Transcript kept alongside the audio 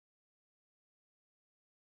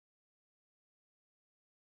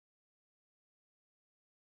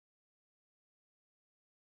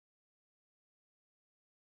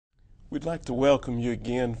We'd like to welcome you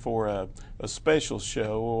again for a special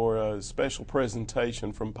show or a special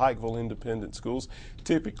presentation from Pikeville Independent Schools.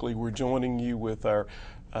 Typically, we're joining you with our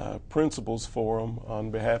Principals Forum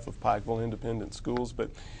on behalf of Pikeville Independent Schools,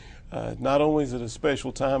 but not only is it a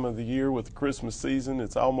special time of the year with the Christmas season,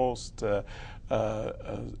 it's almost a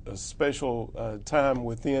special time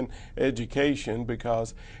within education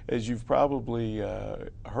because, as you've probably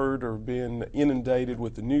heard or been inundated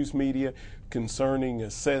with the news media concerning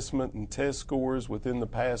assessment and test scores within the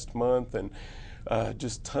past month, and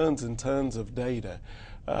just tons and tons of data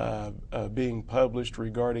being published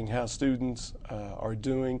regarding how students are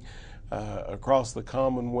doing across the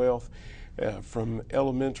Commonwealth, from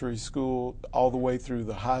elementary school all the way through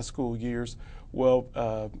the high school years.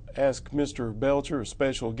 Well, ask Mr. Belcher, a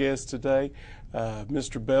special guest today.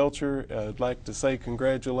 Mr. Belcher, I'd like to say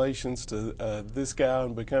congratulations to this guy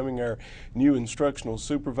on becoming our new instructional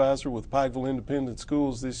supervisor with Pikeville Independent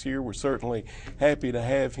Schools this year. We're certainly happy to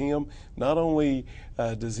have him. Not only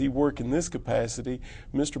does he work in this capacity,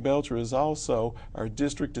 Mr. Belcher is also our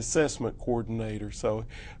district assessment coordinator. So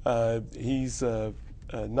he's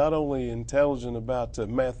not only intelligent about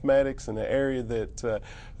mathematics in the area that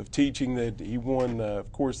of teaching that he won,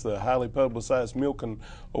 of course, the highly publicized Milken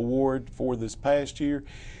Award for this past year.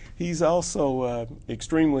 He's also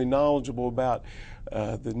extremely knowledgeable about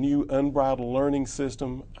the new Unbridled Learning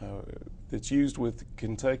system that's used with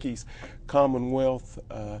Kentucky's Commonwealth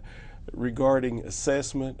regarding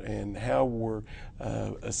assessment and how we're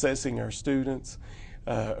assessing our students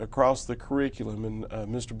across the curriculum. And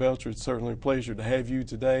Mr. Belcher, it's certainly a pleasure to have you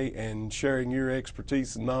today and sharing your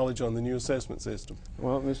expertise and knowledge on the new assessment system.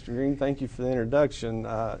 Well, Mr. Green, thank you for the introduction.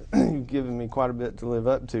 You've given me quite a bit to live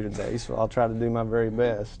up to today, so I'll try to do my very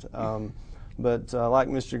best. But like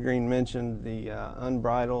Mr. Green mentioned, the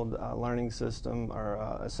Unbridled Learning system, or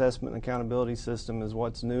assessment and accountability system, is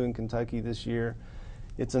what's new in Kentucky this year.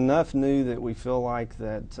 It's enough new that we feel like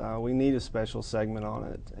that we need a special segment on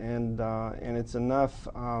it, and it's enough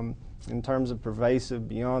in terms of pervasive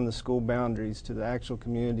beyond the school boundaries to the actual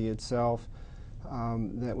community itself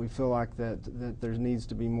that we feel like that there needs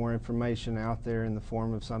to be more information out there in the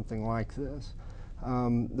form of something like this.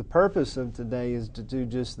 The purpose of today is to do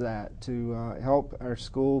just that, to help our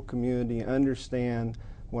school community understand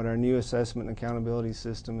what our new assessment and accountability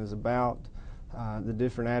system is about, the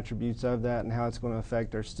different attributes of that, and how it's going to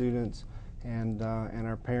affect our students and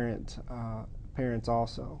our parents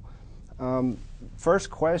also. First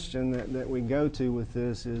question that we go to with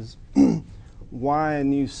this is why a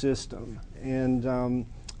new system? And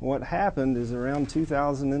what happened is around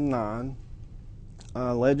 2009,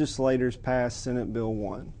 legislators passed Senate Bill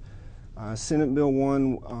 1. Senate Bill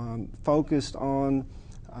 1 focused on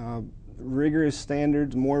rigorous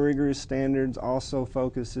standards, more rigorous standards, also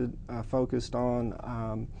focused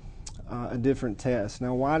on a different test.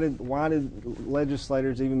 Now, why did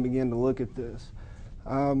legislators even begin to look at this?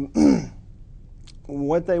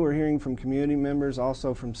 What they were hearing from community members,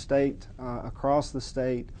 also from state, across the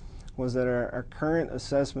state, was that our current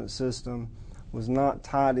assessment system was not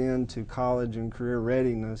tied into college and career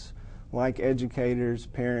readiness like educators,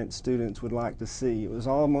 parents, students would like to see. It was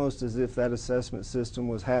almost as if that assessment system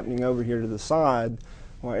was happening over here to the side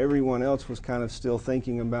while everyone else was kind of still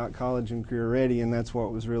thinking about college and career ready, and that's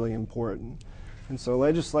what was really important. And so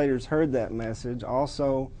legislators heard that message,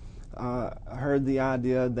 also heard the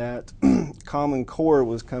idea that Common Core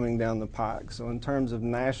was coming down the pike, so in terms of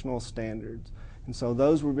national standards. And so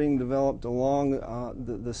those were being developed along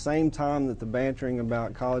the same time that the bantering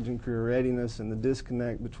about college and career readiness and the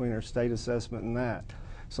disconnect between our state assessment and that.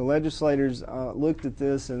 So legislators looked at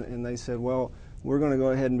this and they said, well, we're going to go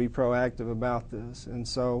ahead and be proactive about this. And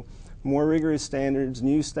so more rigorous standards,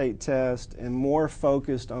 new state tests, and more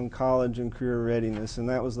focused on college and career readiness. And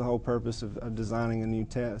that was the whole purpose of designing a new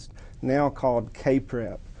test, now called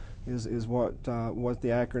KPREP. Is what the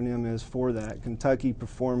acronym is for that, Kentucky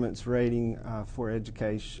Performance Rating for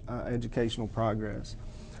Educational Progress.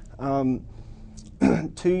 2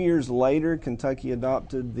 years later, Kentucky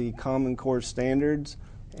adopted the Common Core standards,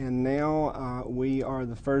 and now we are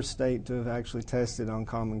the first state to have actually tested on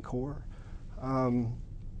Common Core.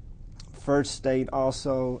 First state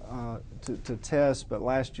also to test, but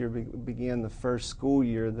last year began the first school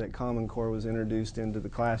year that Common Core was introduced into the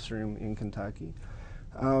classroom in Kentucky.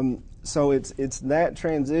 So it's that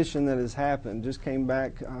transition that has happened. Just came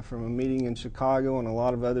back from a meeting in Chicago, and a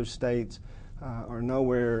lot of other states are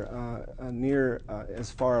nowhere near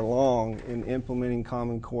as far along in implementing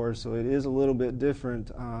Common Core. So it is a little bit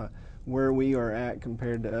different where we are at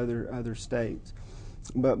compared to other states.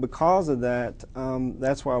 But because of that,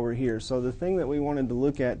 that's why we're here. So the thing that we wanted to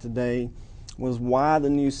look at today was why the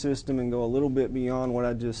new system and go a little bit beyond what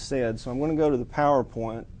I just said. So I'm going to go to the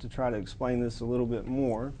PowerPoint to try to explain this a little bit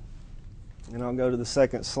more. And I'll go to the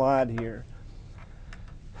second slide here.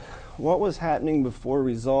 What was happening before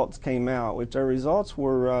results came out, which our results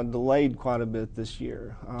were delayed quite a bit this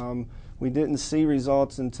year. We didn't see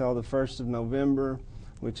results until the 1st of November,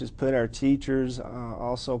 which has put our teachers,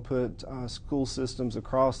 also put school systems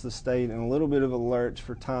across the state in a little bit of a lurch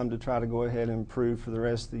for time to try to go ahead and improve for the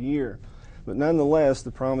rest of the year. But nonetheless,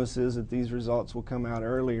 the promise is that these results will come out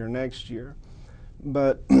earlier next year.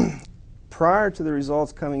 But prior to the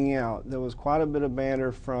results coming out, there was quite a bit of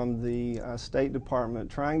banter from the State Department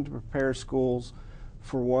trying to prepare schools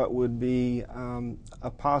for what would be a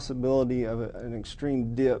possibility of an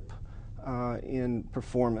extreme dip in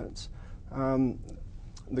performance.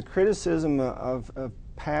 The criticism of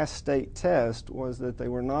past state tests was that they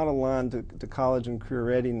were not aligned to college and career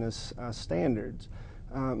readiness standards.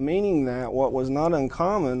 Meaning that what was not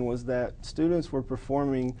uncommon was that students were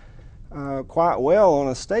performing quite well on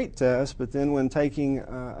a state test, but then when taking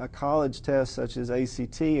a college test such as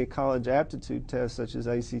ACT, a college aptitude test such as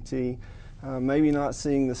ACT, maybe not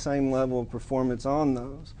seeing the same level of performance on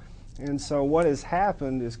those. And so what has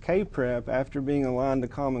happened is K-Prep, after being aligned to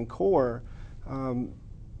Common Core,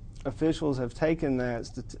 officials have taken that,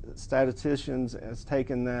 statisticians has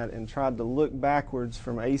taken that and tried to look backwards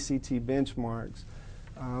from ACT benchmarks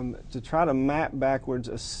to try to map backwards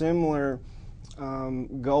a similar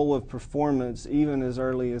goal of performance even as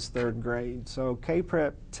early as 3rd grade. So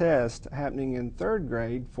K-Prep test happening in 3rd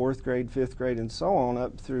grade, 4th grade, 5th grade, and so on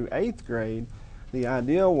up through 8th grade, the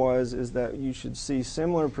idea is that you should see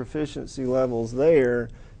similar proficiency levels there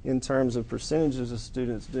in terms of percentages of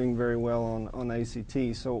students doing very well on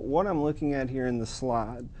ACT. So what I'm looking at here in the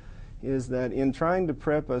slide is that in trying to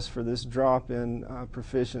prep us for this drop in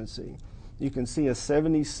proficiency, you can see a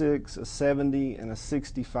 76, a 70, and a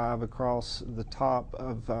 65 across the top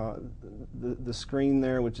of the screen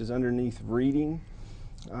there, which is underneath reading.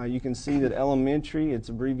 You can see that elementary, it's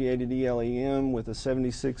abbreviated ELEM with a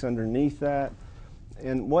 76 underneath that.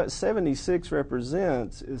 And what 76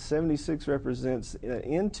 represents is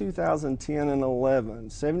in 2010 and 11,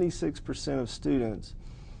 76% of students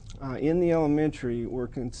in the elementary were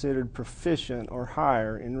considered proficient or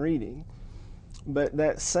higher in reading. But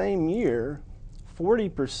that same year,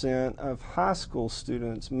 40% of high school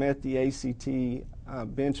students met the ACT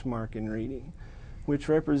benchmark in reading, which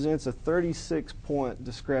represents a 36-point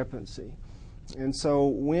discrepancy. And so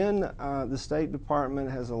when the State Department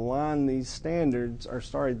has aligned these standards, or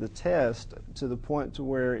started the test to the point to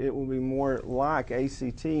where it will be more like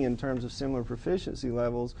ACT in terms of similar proficiency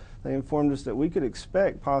levels, they informed us that we could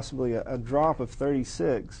expect possibly a drop of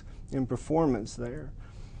 36 in performance there.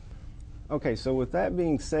 Okay, so with that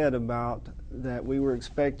being said about that we were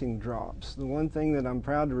expecting drops, the one thing that I'm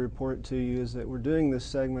proud to report to you is that we're doing this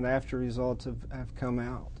segment after results have come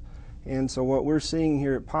out. And so what we're seeing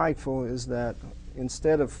here at Pikeville is that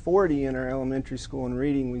instead of 40 in our elementary school in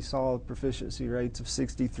reading, we saw proficiency rates of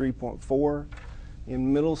 63.4.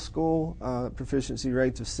 In middle school, proficiency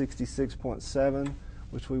rates of 66.7,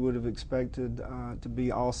 which we would have expected to be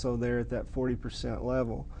also there at that 40%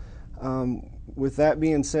 level. With that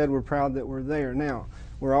being said, we're proud that we're there. Now,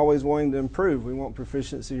 we're always wanting to improve. We want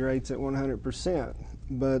proficiency rates at 100%,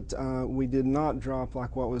 but we did not drop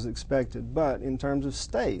like what was expected. But in terms of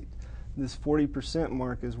state, this 40%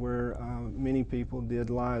 mark is where many people did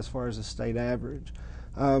lie as far as the state average.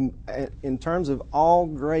 In terms of all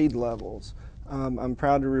grade levels, I'm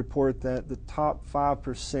proud to report that the top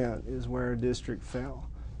 5% is where our district fell,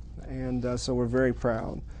 and so we're very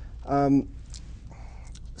proud.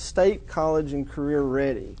 State, college, and career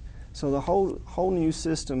ready. So the whole new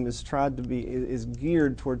system is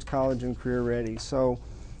geared towards college and career ready. So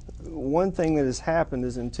one thing that has happened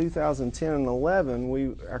is in 2010 and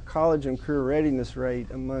 11, our college and career readiness rate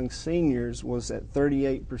among seniors was at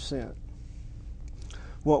 38%.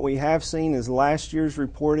 What we have seen is last year's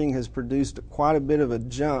reporting has produced quite a bit of a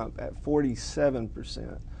jump at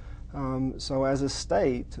 47%. So as a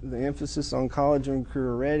state, the emphasis on college and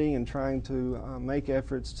career ready and trying to make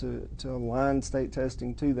efforts to align state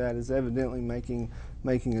testing to that is evidently making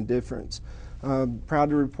a difference.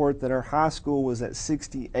 Proud to report that our high school was at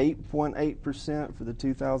 68.8% for the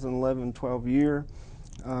 2011-12 year,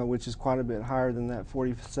 which is quite a bit higher than that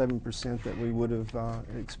 47% that we would have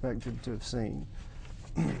expected to have seen.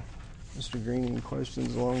 Mr. Green, any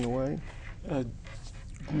questions along the way?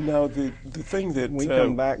 No, the thing that... We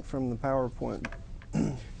come back from the PowerPoint.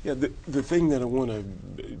 Yeah, the thing that I want to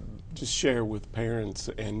just share with parents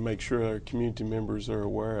and make sure our community members are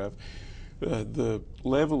aware of, The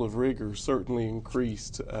level of rigor certainly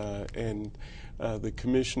increased, and the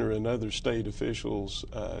commissioner and other state officials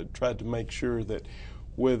tried to make sure that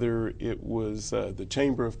whether it was the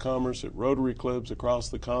Chamber of Commerce at Rotary clubs across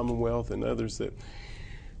the Commonwealth and others, that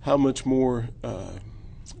how much more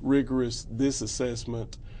rigorous this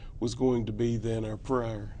assessment was going to be than our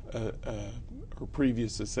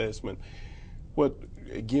previous assessment. What,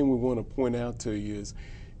 again, we want to point out to you is,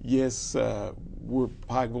 yes,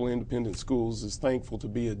 Pikeville Independent Schools is thankful to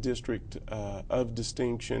be a district of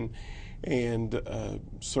distinction, and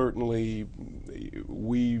certainly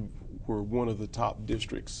we were one of the top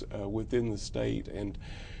districts within the state. And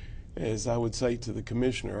as I would say to the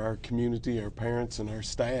commissioner, our community, our parents, and our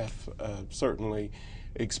staff certainly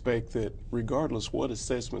expect that regardless what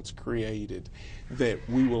assessments created, that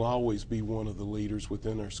we will always be one of the leaders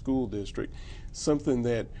within our school district. Something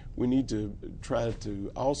that we need to try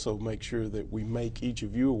to also make sure that we make each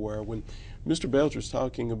of you aware. When Mr. Belcher's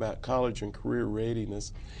talking about college and career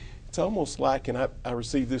readiness, it's almost like, and I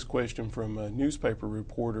received this question from a newspaper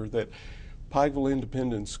reporter, that Pikeville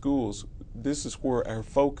Independent Schools, this is where our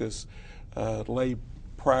focus lay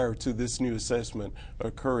prior to this new assessment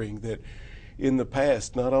occurring, that in the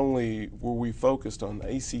past, not only were we focused on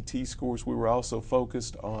ACT scores, we were also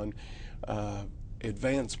focused on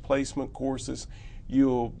advanced placement courses.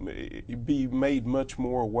 You'll be made much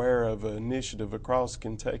more aware of an initiative across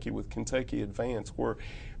Kentucky with Kentucky Advance, where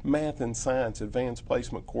math and science advanced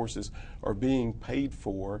placement courses are being paid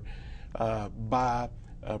for by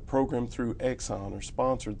a program through Exxon, or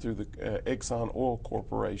sponsored through the Exxon Oil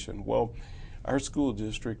Corporation. Well, our school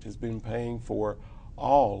district has been paying for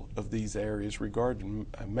all of these areas regarding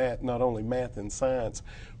math, not only math and science,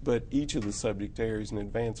 but each of the subject areas in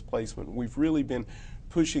advanced placement. We've really been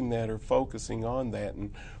pushing that or focusing on that.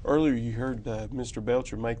 And earlier you heard Mr.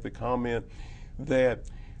 Belcher make the comment that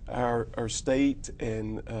our state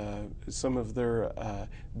and some of their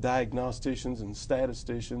diagnosticians and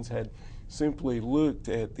statisticians had simply looked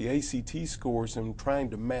at the ACT scores and trying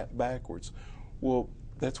to map backwards. Well,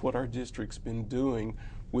 that's what our district's been doing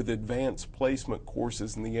with advanced placement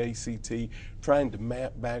courses in the ACT, trying to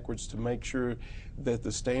map backwards to make sure that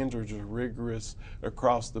the standards are rigorous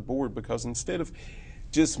across the board. Because instead of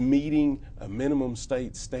just meeting a minimum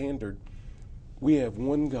state standard, we have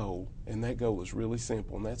one goal, and that goal is really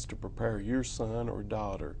simple, and that's to prepare your son or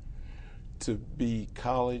daughter to be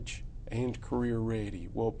college and career ready.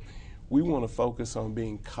 Well, we want to focus on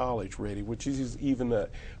being college ready, which is even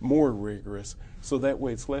more rigorous, so that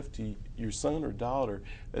way it's left to your son or daughter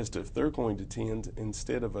as to if they're going to attend,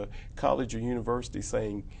 instead of a college or university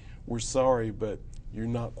saying, we're sorry, but you're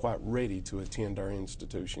not quite ready to attend our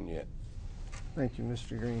institution yet. Thank you,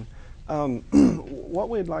 Mr. Green. What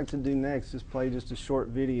we'd like to do next is play just a short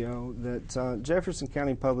video that Jefferson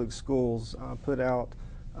County Public Schools put out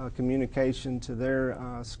communication to their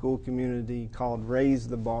school community called Raise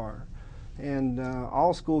the Bar. And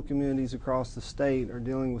all school communities across the state are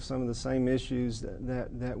dealing with some of the same issues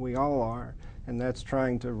that we all are, and that's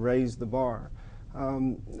trying to raise the bar.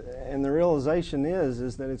 And the realization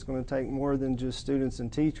is that it's going to take more than just students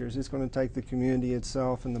and teachers. It's going to take the community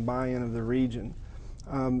itself and the buy-in of the region.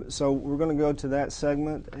 So we're going to go to that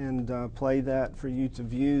segment and play that for you to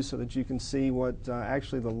view so that you can see what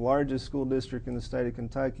actually the largest school district in the state of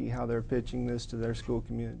Kentucky, how they're pitching this to their school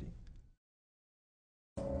community.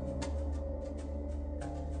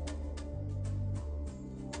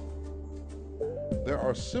 There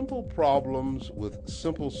are simple problems with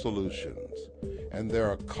simple solutions, and there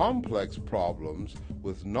are complex problems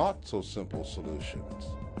with not so simple solutions.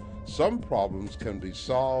 Some problems can be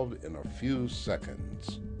solved in a few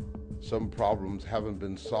seconds. Some problems haven't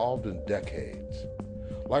been solved in decades.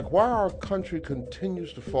 Like why our country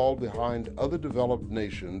continues to fall behind other developed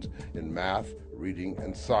nations in math, reading,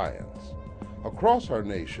 and science. Across our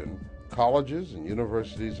nation, colleges and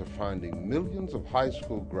universities are finding millions of high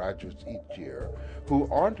school graduates each year who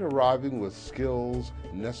aren't arriving with skills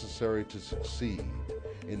necessary to succeed,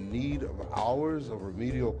 in need of hours of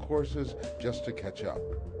remedial courses just to catch up.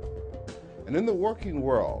 And in the working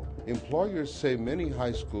world, employers say many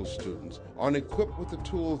high school students aren't equipped with the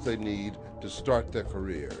tools they need to start their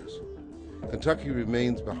careers. Kentucky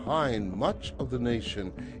remains behind much of the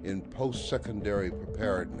nation in post-secondary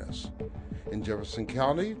preparedness. In Jefferson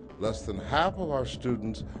County, less than half of our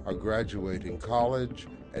students are graduating college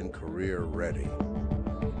and career ready.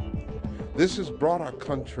 This has brought our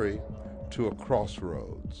country to a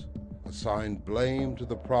crossroads. Assign blame to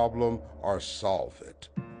the problem or solve it.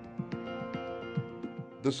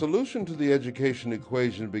 The solution to the education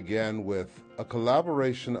equation began with a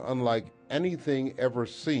collaboration unlike anything ever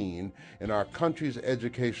seen in our country's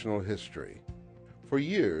educational history. For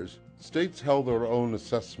years, states held their own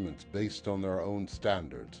assessments based on their own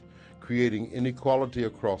standards, creating inequality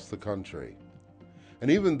across the country.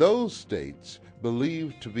 And even those states,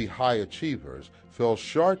 believed to be high achievers, fell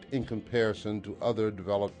short in comparison to other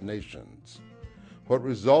developed nations. What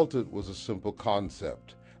resulted was a simple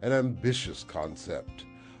concept, an ambitious concept,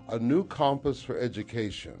 a new compass for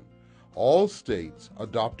education, all states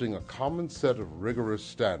adopting a common set of rigorous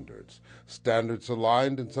standards, standards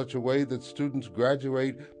aligned in such a way that students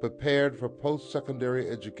graduate prepared for post-secondary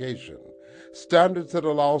education, standards that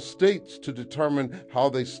allow states to determine how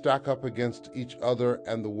they stack up against each other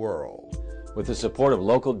and the world. With the support of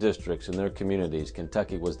local districts and their communities,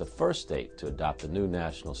 Kentucky was the first state to adopt the new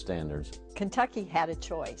national standards. Kentucky had a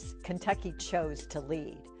choice. Kentucky chose to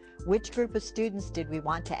lead. Which group of students did we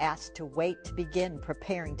want to ask to wait to begin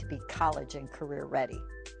preparing to be college and career ready?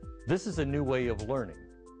 This is a new way of learning,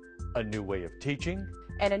 a new way of teaching,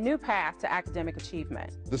 and a new path to academic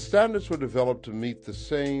achievement. The standards were developed to meet the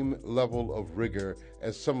same level of rigor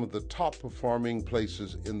as some of the top performing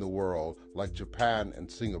places in the world, like Japan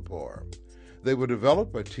and Singapore. They were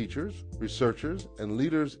developed by teachers, researchers, and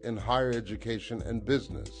leaders in higher education and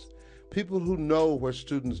business, people who know where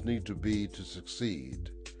students need to be to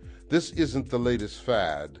succeed. This isn't the latest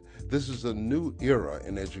fad. This is a new era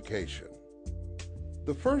in education.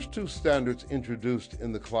 The first two standards introduced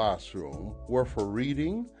in the classroom were for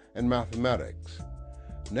reading and mathematics.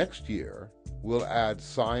 Next year, we'll add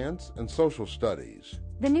science and social studies.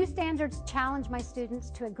 The new standards challenge my students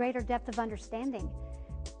to a greater depth of understanding.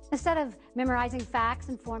 Instead of memorizing facts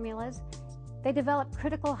and formulas, they develop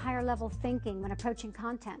critical higher-level thinking when approaching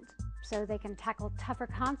content, so they can tackle tougher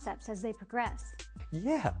concepts as they progress.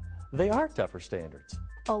 Yeah, they are tougher standards.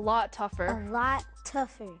 A lot tougher. A lot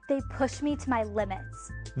tougher. They push me to my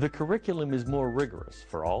limits. The curriculum is more rigorous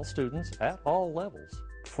for all students at all levels.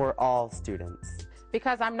 For all students.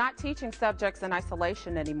 Because I'm not teaching subjects in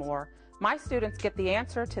isolation anymore, my students get the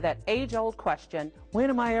answer to that age-old question, when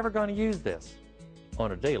am I ever going to use this?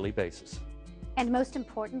 On a daily basis. And most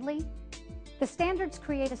importantly, the standards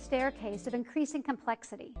create a staircase of increasing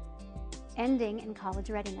complexity, ending in college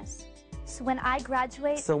readiness. So when I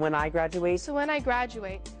graduate,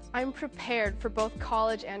 I'm prepared for both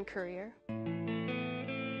college and career.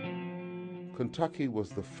 Kentucky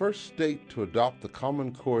was the first state to adopt the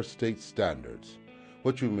Common Core state standards.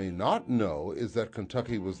 What you may not know is that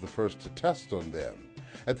Kentucky was the first to test on them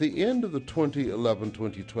at the end of the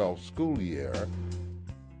 2011-2012 school year,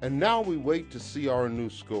 and now we wait to see our new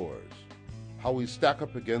scores, how we stack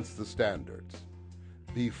up against the standards.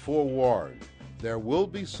 Be forewarned, there will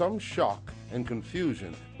be some shock and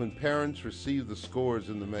confusion when parents receive the scores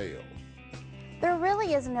in the mail. There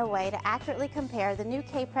really is no way to accurately compare the new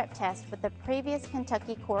K-Prep test with the previous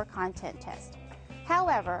Kentucky Core Content test.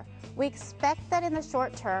 However, we expect that in the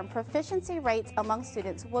short term, proficiency rates among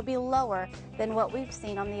students will be lower than what we've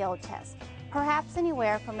seen on the old test, perhaps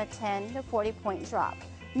anywhere from a 10 to 40-point drop.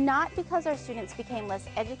 Not because our students became less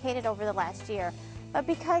educated over the last year, but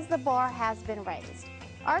because the bar has been raised.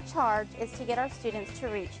 Our charge is to get our students to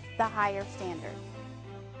reach the higher standard.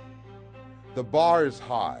 The bar is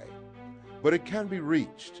high, but it can be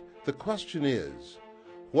reached. The question is,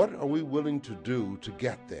 what are we willing to do to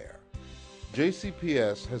get there?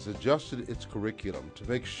 JCPS has adjusted its curriculum to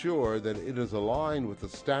make sure that it is aligned with the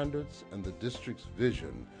standards and the district's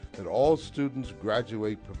vision that all students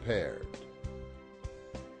graduate prepared.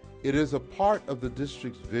 It is a part of the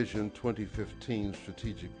district's Vision 2015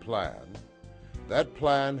 strategic plan. That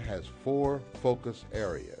plan has 4 focus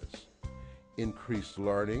areas: increased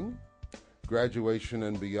learning, graduation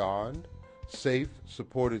and beyond, safe,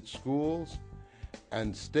 supported schools,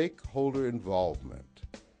 and stakeholder involvement.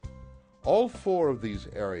 All 4 of these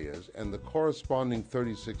areas and the corresponding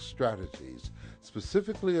 36 strategies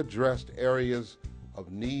specifically addressed areas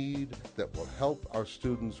of need that will help our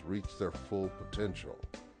students reach their full potential.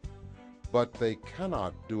 But they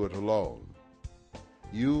cannot do it alone.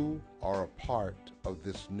 You are a part of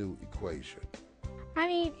this new equation. I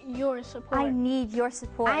need your support. I need your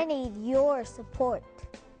support. I need your support.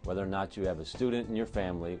 Whether or not you have a student in your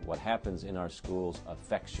family, what happens in our schools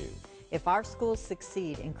affects you. If our schools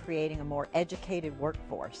succeed in creating a more educated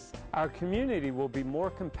workforce, our community will be more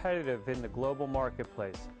competitive in the global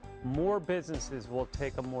marketplace. More businesses will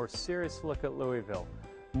take a more serious look at Louisville.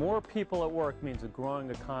 More people at work means a growing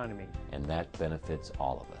economy. And that benefits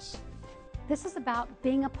all of us. This is about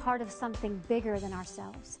being a part of something bigger than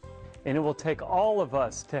ourselves. And it will take all of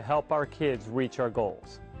us to help our kids reach our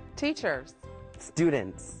goals. Teachers,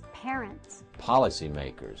 students, parents,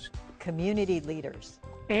 policymakers, community leaders,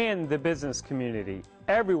 and the business community.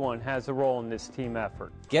 Everyone has a role in this team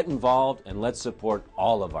effort. Get involved and let's support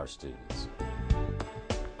all of our students.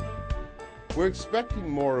 We're expecting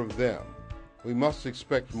more of them. We must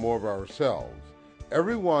expect more of ourselves.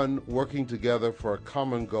 Everyone working together for a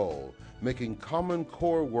common goal, making common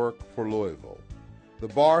core work for Louisville. The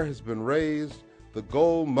bar has been raised. The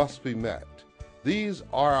goal must be met. These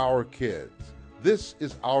are our kids. This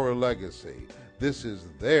is our legacy. This is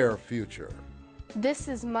their future. This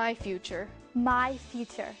is my future. My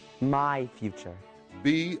future. my future.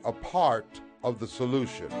 Be a part of the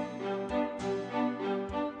solution.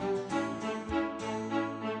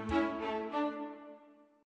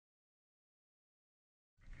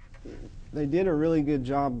 They did a really good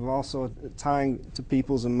job of also tying to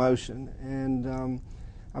people's emotion, and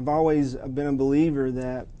I've always been a believer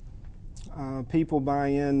that people buy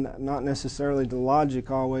in not necessarily to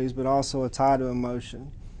logic always, but also a tie to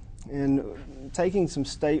emotion. And taking some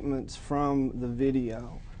statements from the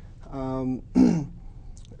video, I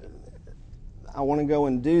want to go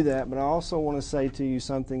and do that, but I also want to say to you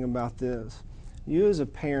something about this. You as a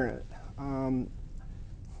parent,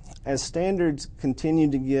 as standards continue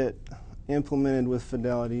to get implemented with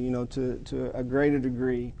fidelity, to a greater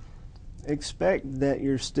degree, expect that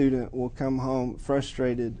your student will come home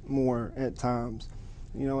frustrated more at times.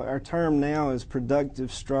 Our term now is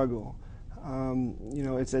productive struggle.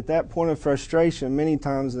 It's at that point of frustration many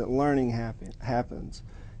times that learning happens.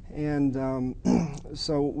 And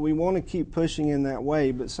so we want to keep pushing in that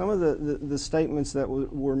way, but some of the statements that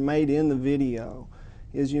were made in the video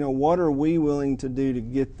is, what are we willing to do to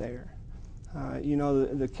get there?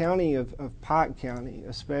 The county of Pike County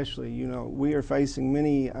especially, we are facing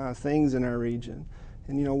many things in our region.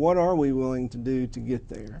 And, what are we willing to do to get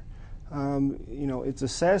there? It's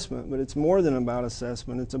assessment, but it's more than about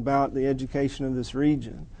assessment. It's about the education of this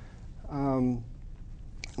region.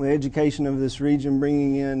 The education of this region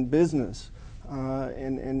bringing in business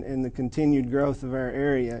and the continued growth of our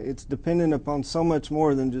area. It's dependent upon so much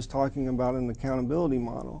more than just talking about an accountability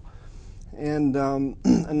model. And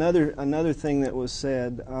another thing that was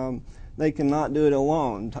said, they cannot do it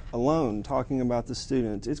alone, talking about the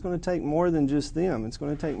students. It's going to take more than just them. It's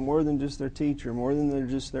going to take more than just their teacher, more than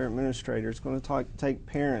just their administrator. It's going to take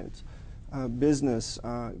parents, business,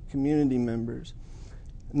 community members.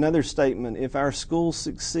 Another statement, if our schools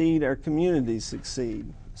succeed, our communities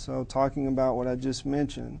succeed. So talking about what I just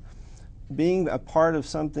mentioned, being a part of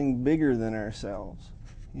something bigger than ourselves.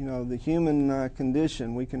 The human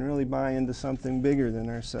condition, we can really buy into something bigger than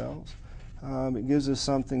ourselves. It gives us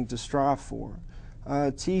something to strive for.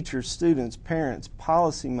 Teachers, students, parents,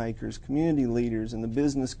 policymakers, community leaders, and the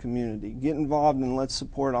business community. Get involved and let's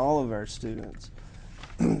support all of our students.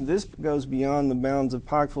 This goes beyond the bounds of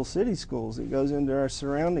Pikeville City Schools. It goes into our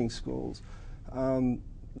surrounding schools.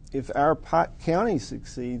 If our Pike County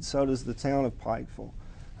succeeds, so does the town of Pikeville.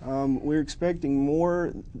 We're expecting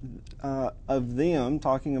more of them,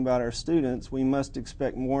 talking about our students. We must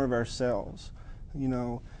expect more of ourselves.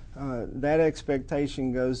 That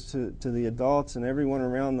expectation goes to the adults and everyone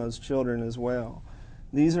around those children as well.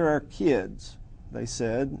 These are our kids, they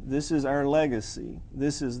said. This is our legacy.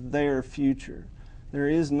 This is their future. There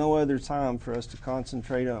is no other time for us to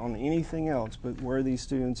concentrate on anything else but where these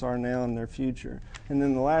students are now in their future. And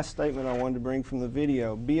then the last statement I wanted to bring from the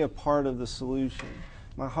video, be a part of the solution.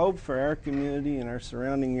 My hope for our community and our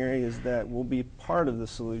surrounding area is that we'll be part of the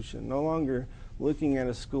solution, no longer looking at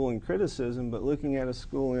a school in criticism, but looking at a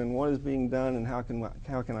school in what is being done and how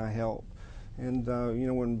can I help. And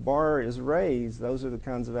when bar is raised, those are the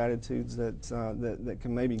kinds of attitudes that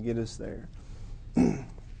can maybe get us there.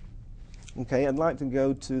 Okay, I'd like to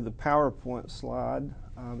go to the PowerPoint slide,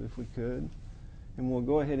 if we could, and we'll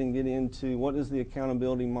go ahead and get into what does the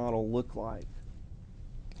accountability model look like.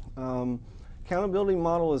 Accountability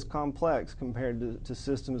model is complex compared to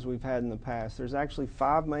systems we've had in the past. There's actually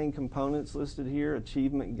 5 main components listed here: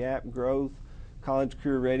 achievement, gap, growth, college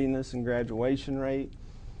career readiness, and graduation rate.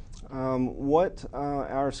 What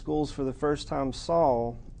our schools for the first time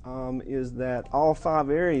saw is that all 5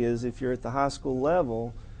 areas, if you're at the high school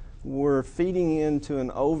level, were feeding into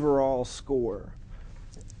an overall score.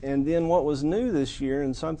 And then what was new this year,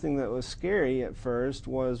 and something that was scary at first,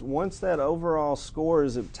 was once that overall score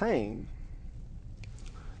is obtained,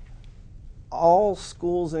 all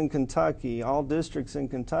schools in Kentucky, all districts in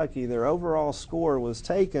Kentucky, their overall score was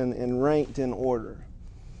taken and ranked in order.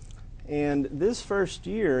 And this first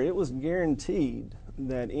year, it was guaranteed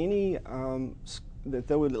that that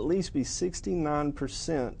there would at least be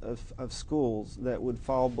 69% of schools that would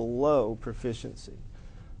fall below proficiency.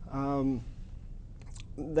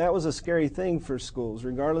 that was a scary thing for schools.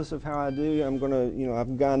 Regardless of how I do, I'm going to,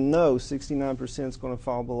 I've got to know 69% is going to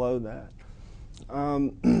fall below that.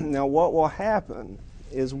 Now, what will happen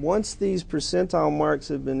is once these percentile marks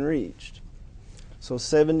have been reached, so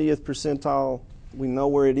 70th percentile, we know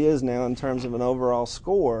where it is now in terms of an overall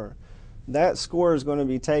score, that score is going to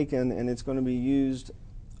be taken and it's going to be used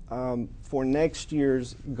for next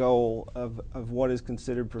year's goal of what is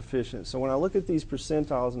considered proficient. So when I look at these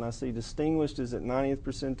percentiles and I see distinguished is at 90th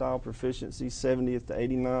percentile, proficiency 70th to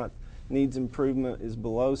 89th, needs improvement is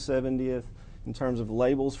below 70th in terms of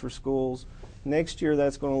labels for schools. Next year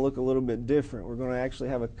that's going to look a little bit different. We're going to actually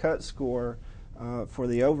have a cut score for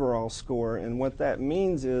the overall score, and what that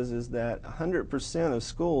means is that 100% of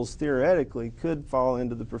schools theoretically could fall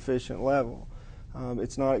into the proficient level.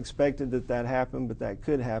 It's not expected that that happened, but that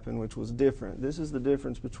could happen, which was different. This is the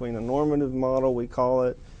difference between a normative model, we call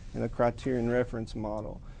it, and a criterion reference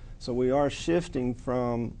model. So we are shifting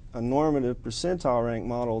from a normative percentile rank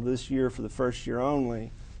model this year for the first year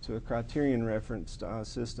only to a criterion referenced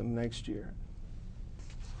system next year.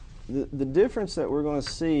 The difference that we're going to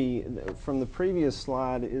see from the previous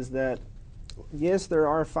slide is that, yes, there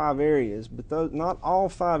are 5 areas, but not all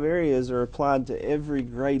 5 areas are applied to every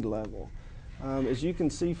grade level. As you can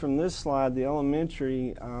see from this slide, the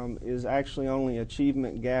elementary is actually only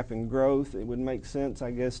achievement, gap, and growth. It would make sense,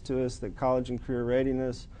 I guess, to us that college and career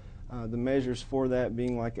readiness, the measures for that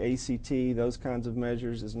being like ACT, those kinds of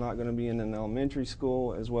measures, is not going to be in an elementary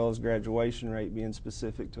school, as well as graduation rate being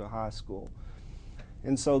specific to a high school.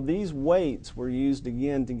 And so these weights were used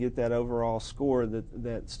again to get that overall score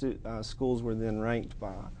that schools were then ranked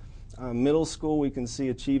by. Middle school, we can see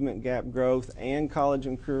achievement, gap, growth, and college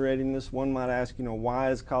and career readiness. One might ask, why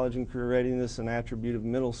is college and career readiness an attribute of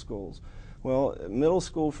middle schools? Well, middle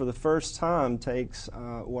school for the first time takes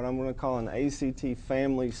what I'm going to call an ACT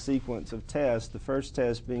family sequence of tests, the first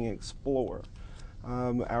test being Explore.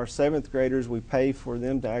 Our 7th graders, we pay for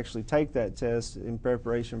them to actually take that test in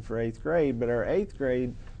preparation for 8th grade, but our 8th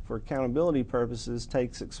grade, for accountability purposes,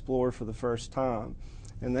 takes Explore for the first time.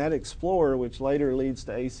 And that Explorer, which later leads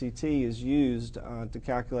to ACT, is used to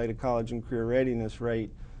calculate a college and career readiness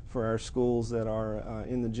rate for our schools that are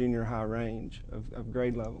in the junior high range of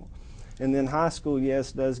grade level. And then high school,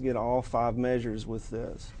 yes, does get all 5 measures with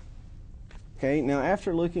this. Okay, now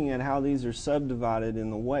after looking at how these are subdivided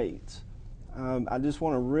in the weights, I just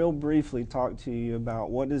want to real briefly talk to you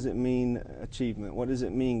about what does it mean achievement, what does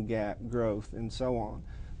it mean gap, growth, and so on.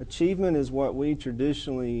 Achievement is what we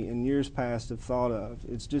traditionally in years past have thought of.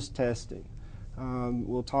 It's just testing.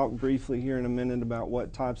 We'll talk briefly here in a minute about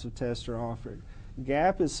what types of tests are offered.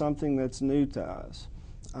 Gap is something that's new to us.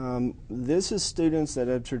 This is students that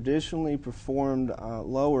have traditionally performed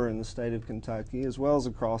lower in the state of Kentucky as well as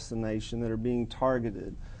across the nation that are being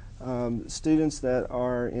targeted. Students that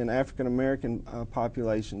are in African American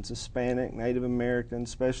populations, Hispanic, Native American,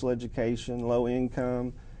 special education, low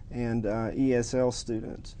income, and ESL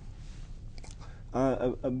students.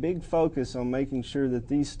 A big focus on making sure that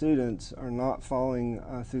these students are not falling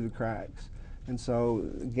through the cracks. And so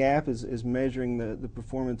GAP is measuring the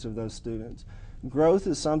performance of those students. Growth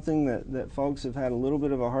is something that folks have had a little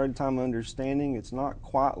bit of a hard time understanding. It's not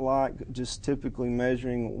quite like just typically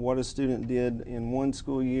measuring what a student did in one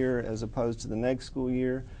school year as opposed to the next school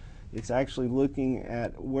year. It's actually looking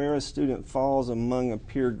at where a student falls among a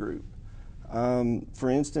peer group. For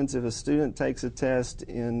instance, if a student takes a test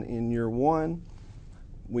in year 1,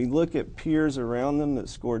 we look at peers around them that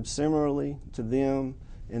scored similarly to them,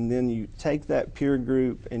 and then you take that peer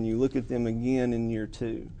group and you look at them again in year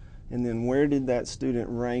 2. And then where did that student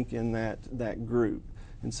rank in that group?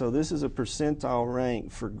 And so this is a percentile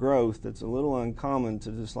rank for growth that's a little uncommon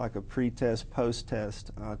to just like a pre-test,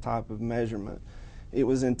 post-test type of measurement. It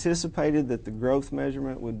was anticipated that the growth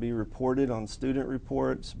measurement would be reported on student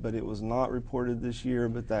reports, but it was not reported this year,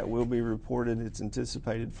 but that will be reported. It's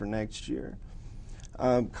anticipated for next year.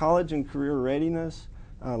 College and career readiness,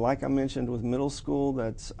 like I mentioned with middle school,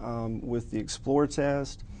 that's with the Explore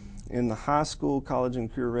test. In the high school, college and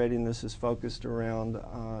career readiness is focused around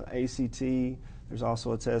ACT. There's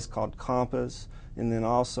also a test called Compass. And then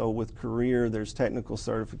also with career, there's technical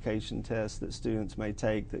certification tests that students may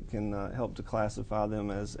take that can help to classify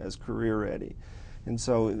them as career ready. And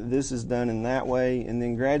so this is done in that way. And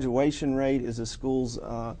then graduation rate is a school's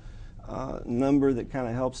number that kind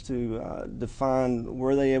of helps to define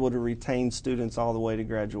were they able to retain students all the way to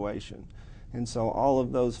graduation. And so all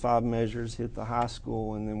of those 5 measures hit the high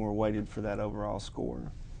school, and then we're weighted for that overall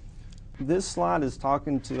score. This slide is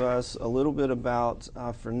talking to us a little bit about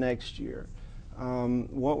for next year.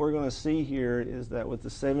 what we're going to see here is that with the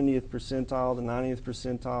 70th percentile, the 90th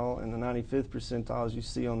percentile, and the 95th percentile, as you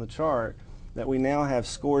see on the chart, that we now have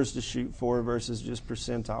scores to shoot for versus just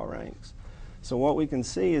percentile ranks. So what we can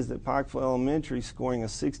see is that Pikeville Elementary scoring a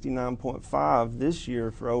 69.5 this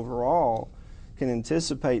year for overall can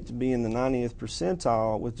anticipate to be in the 90th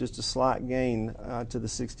percentile with just a slight gain to the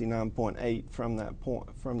 69.8 from that point,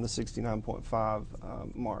 from the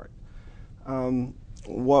 69.5 mark.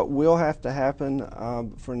 What will have to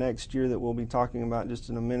happen for next year that we'll be talking about just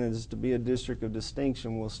in a minute is to be a district of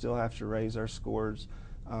distinction, we'll still have to raise our scores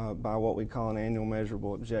by what we call an annual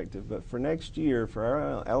measurable objective. But for next year, for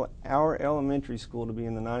our elementary school to be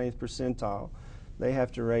in the 90th percentile, they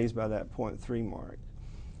have to raise by that 0.3 mark.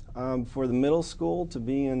 For the middle school to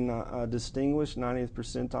be in a distinguished 90th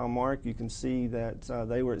percentile mark, you can see that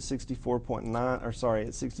they were at 64.9, or sorry,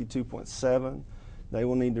 at 62.7. They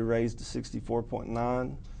will need to raise to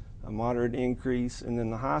 64.9, a moderate increase. And then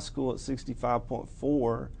the high school at 65.4,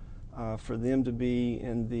 for them to be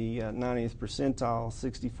in the 90th percentile,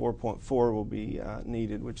 64.4 will be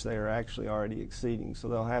needed, which they are actually already exceeding. So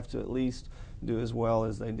they'll have to at least do as well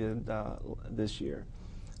as they did this year.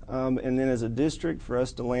 And then as a district, for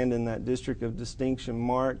us to land in that district of distinction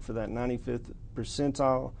mark for that 95th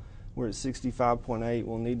percentile, we're at 65.8.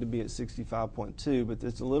 We'll need to be at 65.2, but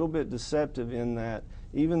it's a little bit deceptive in that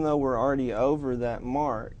even though we're already over that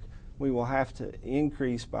mark, we will have to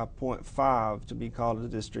increase by 0.5 to be called a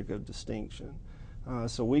district of distinction.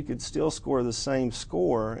 So we could still score the same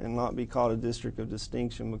score and not be called a district of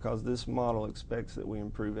distinction because this model expects that we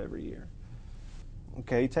improve every year.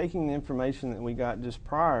 Okay, taking the information that we got just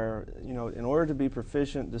prior, you know, in order to be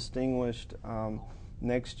proficient, distinguished,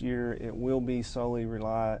 next year it will be solely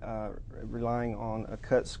relying on a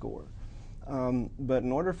cut score. But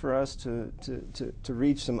in order for us to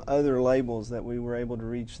reach some other labels that we were able to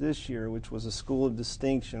reach this year, which was a school of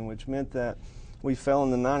distinction, which meant that we fell in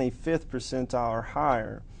the 95th percentile or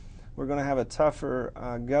higher, we're going to have a tougher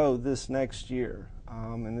go this next year.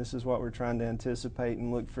 And this is what we're trying to anticipate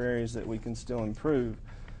and look for areas that we can still improve.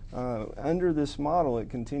 Under this model, it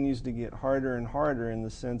continues to get harder and harder in the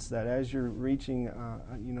sense that as you're reaching,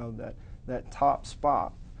 you know, that top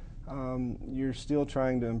spot, you're still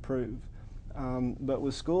trying to improve. But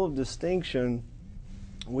with School of Distinction,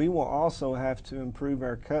 we will also have to improve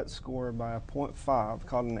our cut score by a 0.5,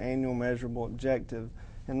 called an annual measurable objective.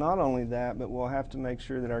 And not only that, but we'll have to make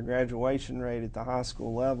sure that our graduation rate at the high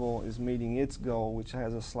school level is meeting its goal, which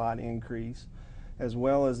has a slight increase, as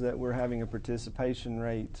well as that we're having a participation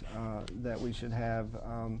rate that we should have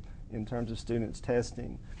in terms of students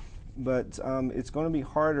testing. But it's going to be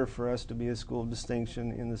harder for us to be a school of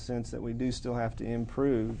distinction in the sense that we do still have to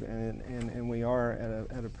improve, and we are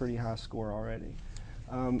at a pretty high score already.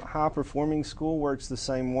 High-performing school works the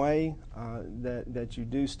same way, that you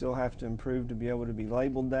do still have to improve to be able to be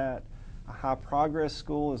labeled that. A high-progress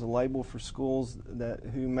school is a label for schools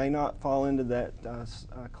who may not fall into that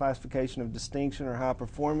classification of distinction or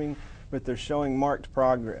high-performing, but they're showing marked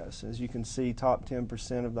progress. As you can see, top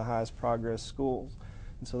 10% of the highest progress schools.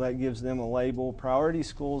 And so that gives them a label. Priority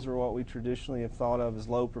schools are what we traditionally have thought of as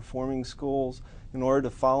low-performing schools. In order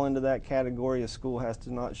to fall into that category, a school has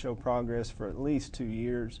to not show progress for at least 2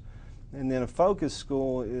 years. And then a focus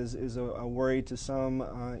school is a worry to some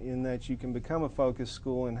in that you can become a focus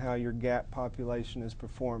school in how your gap population is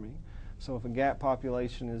performing. So if a gap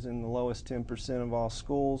population is in the lowest 10% of all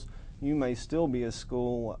schools, you may still be a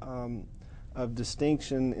school of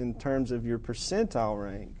distinction in terms of your percentile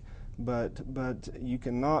rank. But you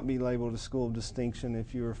cannot be labeled a school of distinction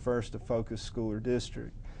if you are first a focus school or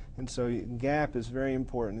district. And so gap is very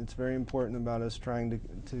important. It's very important about us trying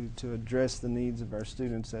to address the needs of our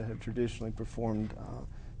students that have traditionally performed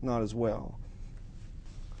not as well.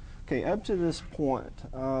 Okay, up to this point,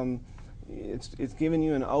 it's given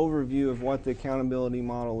you an overview of what the accountability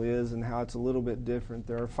model is and how it's a little bit different.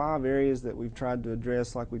 There are 5 areas that we've tried to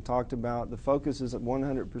address like we talked about. The focus is at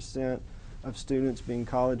 100% of students being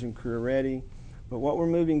college and career ready. But what we're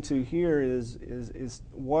moving to here is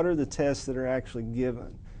what are the tests that are actually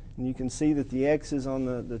given. And you can see that the X's on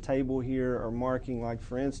the table here are marking, like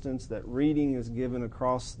for instance, that reading is given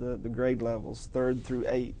across the grade levels, 3rd through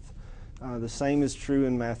 8th. The same is true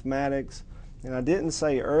in mathematics. And I didn't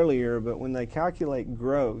say earlier, but when they calculate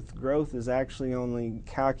growth is actually only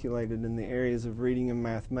calculated in the areas of reading and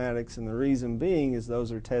mathematics, and the reason being is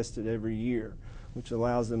those are tested every year, which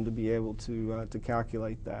allows them to be able to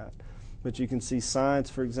calculate that. But you can see science,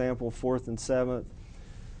 for example, 4th and 7th.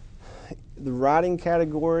 The writing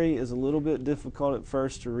category is a little bit difficult at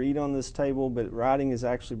first to read on this table, but writing is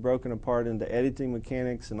actually broken apart into editing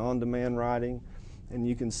mechanics and on-demand writing. And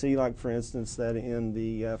you can see, like for instance, that in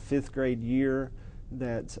the 5th grade year,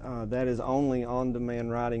 that is only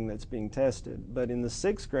on-demand writing that's being tested. But in the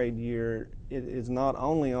 6th grade year, it is not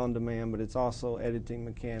only on-demand, but it's also editing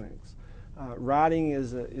mechanics. Writing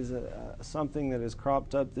is something that has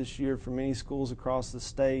cropped up this year for many schools across the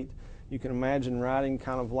state. You can imagine writing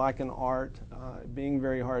kind of like an art, being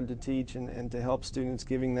very hard to teach and to help students,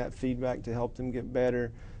 giving that feedback to help them get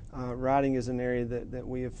better. Writing is an area that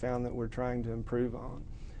we have found that we're trying to improve on.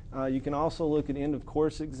 You can also look at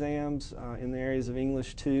end-of-course exams in the areas of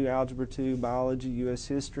English 2, Algebra 2, Biology, U.S.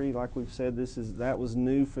 History. Like we've said, that was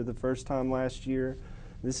new for the first time last year.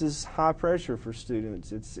 This is high pressure for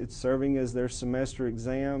students. It's serving as their semester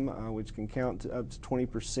exam, which can count to up to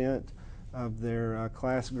 20% of their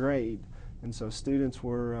class grade. And so students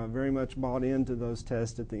were very much bought into those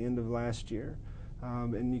tests at the end of last year.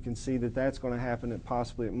 And you can see that that's going to happen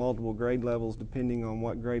possibly at multiple grade levels depending on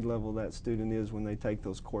what grade level that student is when they take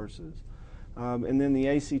those courses. And then the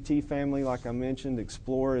ACT family, like I mentioned,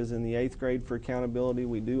 Explore is in the 8th grade for accountability.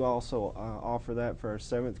 We do also offer that for our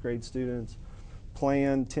 7th grade students.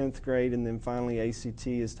 Plan, 10th grade, and then finally ACT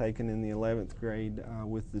is taken in the 11th grade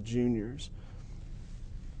with the juniors.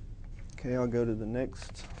 Okay, I'll go to the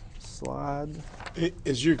next slide.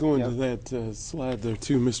 As you're going to that slide there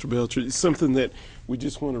too, Mr. Belcher, it's something that we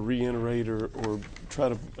just want to reiterate or try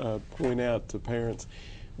to point out to parents.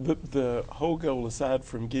 The whole goal, aside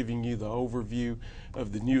from giving you the overview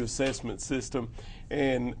of the new assessment system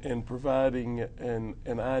and providing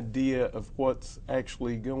an idea of what's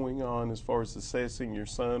actually going on as far as assessing your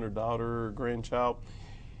son or daughter or grandchild,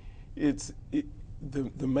 the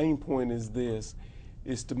main point is this,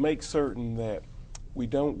 is to make certain that we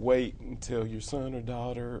don't wait until your son or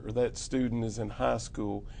daughter or that student is in high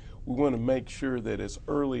school. We want to make sure that as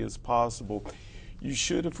early as possible, you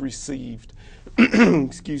should have received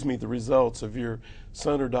the results of your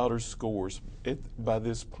son or daughter's scores by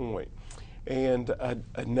this point. And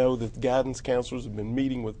I know that the guidance counselors have been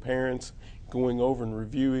meeting with parents, going over and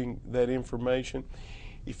reviewing that information.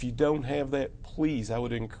 If you don't have that, please, I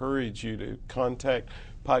would encourage you to contact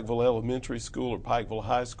Pikeville Elementary School or Pikeville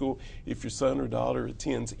High School. If your son or daughter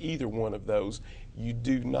attends either one of those, you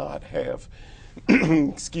do not have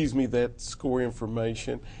that score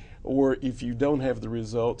information, or if you don't have the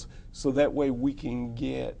results, so that way we can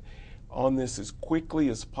get on this as quickly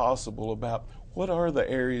as possible about what are the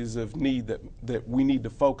areas of need that we need to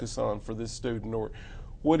focus on for this student, or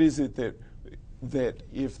what is it that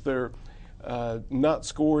if they're not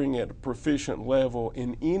scoring at a proficient level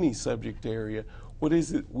in any subject area, what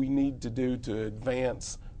is it we need to do to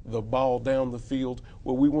advance the ball down the field?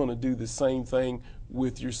 Well, we want to do the same thing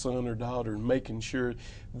with your son or daughter, making sure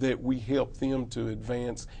that we help them to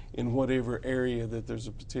advance in whatever area that there's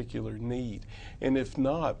a particular need. And if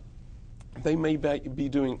not, they may be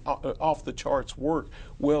doing off-the-charts work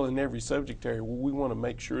well in every subject area. Well, we want to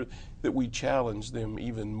make sure that we challenge them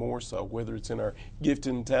even more so, whether it's in our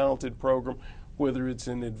Gifted and Talented program, whether it's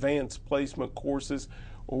in advanced placement courses,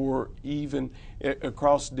 or even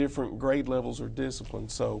across different grade levels or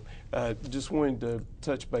disciplines. So just wanted to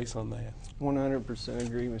touch base on that. 100%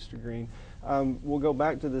 agree, Mr. Green. We'll go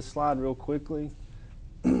back to this slide real quickly.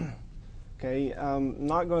 Okay, I'm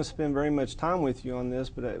not going to spend very much time with you on this,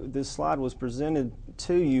 but this slide was presented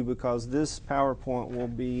to you because this PowerPoint will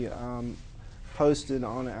be posted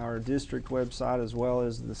on our district website as well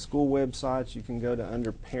as the school websites. You can go to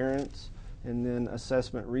under Parents and then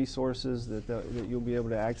Assessment Resources that you'll be able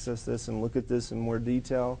to access this and look at this in more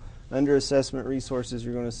detail. Under Assessment Resources,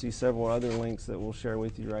 you're going to see several other links that we'll share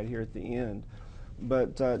with you right here at the end.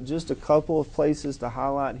 But just a couple of places to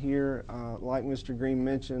highlight here, like Mr. Green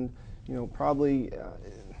mentioned, you know, probably,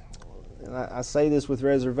 and I say this with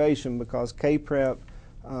reservation because K-Prep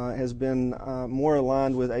has been more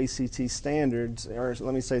aligned with ACT standards, or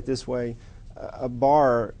let me say it this way, a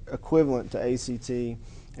bar equivalent to ACT,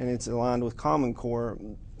 and it's aligned with Common Core.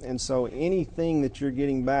 And so anything that you're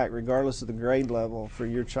getting back, regardless of the grade level for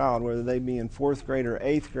your child, whether they be in 4th grade or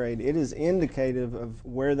 8th grade, it is indicative of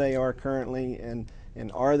where they are currently and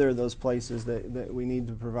are there those places that we need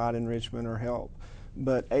to provide enrichment or help.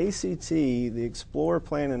 But ACT, the Explore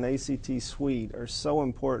Plan and ACT Suite are so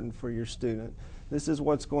important for your student. This is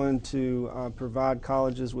what's going to provide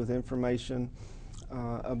colleges with information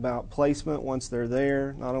about placement once they're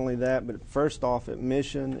there. Not only that, but first off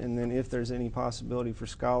admission, and then if there's any possibility for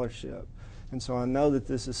scholarship. And so I know that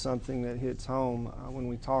this is something that hits home when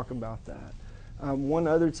we talk about that. One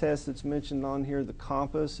other test that's mentioned on here, the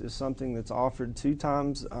Compass, is something that's offered 2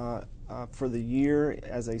 times for the year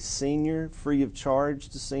as a senior, free of charge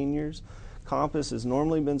to seniors. Compass has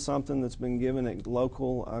normally been something that's been given at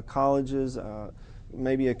local colleges.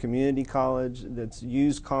 maybe a community college that's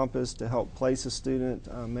used Compass to help place a student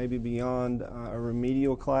maybe beyond a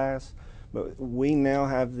remedial class. But we now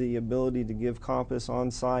have the ability to give Compass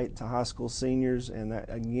on site to high school seniors, and that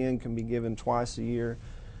again can be given twice a year.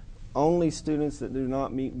 Only students that do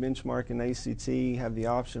not meet benchmark in ACT have the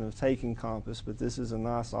option of taking Compass, but this is a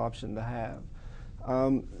nice option to have.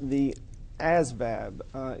 The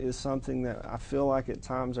ASVAB is something that I feel like at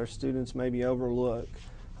times our students maybe overlook.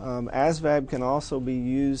 ASVAB can also be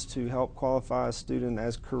used to help qualify a student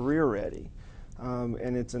as career ready.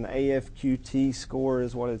 And it's an AFQT score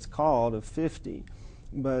is what it's called, of 50.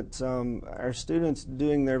 But our students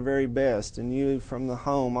doing their very best, and you from the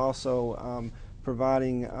home also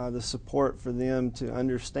providing the support for them to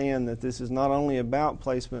understand that this is not only about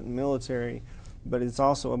placement in military, but it's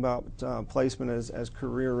also about placement as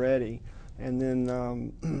career ready. And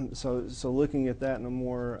then so looking at that in a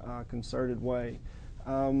more concerted way.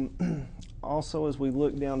 Also, as we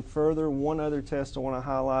look down further, one other test I want to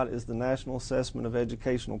highlight is the National Assessment of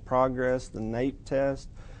Educational Progress, the NAEP test.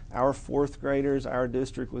 Our fourth graders, our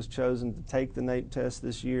district was chosen to take the NAEP test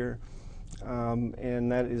this year,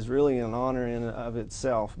 and that is really an honor in and of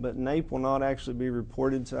itself. But NAEP will not actually be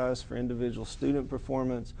reported to us for individual student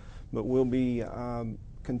performance, but will be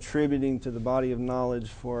contributing to the body of knowledge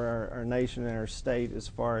for our nation and our state as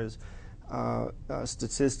far as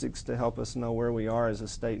statistics to help us know where we are as a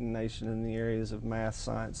state and nation in the areas of math,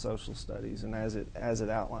 science, social studies, and as it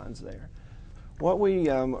outlines there. What we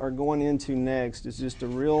are going into next is just a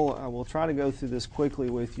real, we'll try to go through this quickly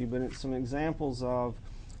with you, but it's some examples of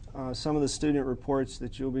some of the student reports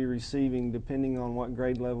that you'll be receiving depending on what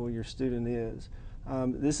grade level your student is.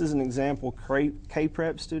 This is an example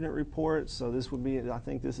K-Prep student report, so this would be, I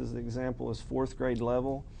think this is the example is fourth grade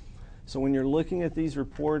level. So when you're looking at these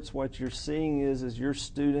reports, what you're seeing is your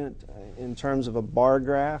student in terms of a bar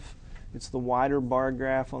graph. It's the wider bar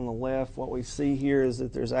graph on the left. What we see here is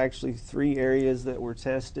that there's actually 3 areas that were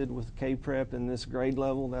tested with K-Prep in this grade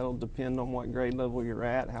level. That'll depend on what grade level you're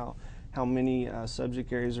at, how many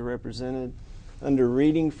subject areas are represented. Under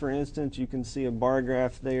reading, for instance, you can see a bar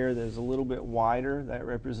graph there that is a little bit wider. That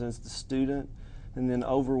represents the student. And then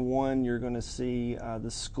over one, you're going to see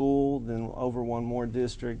the school, then over one more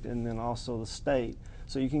district, and then also the state.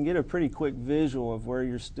 So you can get a pretty quick visual of where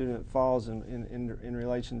your student falls in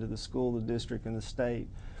relation to the school, the district, and the state.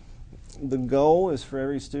 The goal is for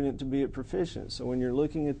every student to be at proficient. So when you're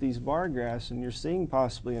looking at these bar graphs and you're seeing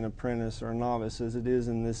possibly an apprentice or a novice, as it is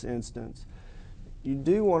in this instance, you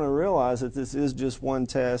do want to realize that this is just one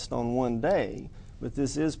test on one day. But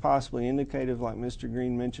this is possibly indicative, like Mr.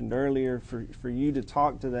 Green mentioned earlier, for you to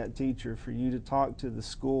talk to that teacher, for you to talk to the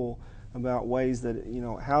school about ways that,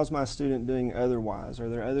 how's my student doing otherwise? Are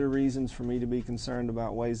there other reasons for me to be concerned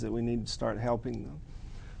about ways that we need to start helping them?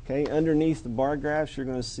 Okay, underneath the bar graphs, you're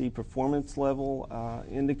going to see performance level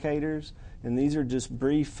indicators, and these are just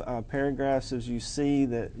brief paragraphs, as you see,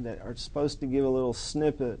 that are supposed to give a little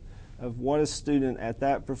snippet of what a student at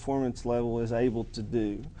that performance level is able to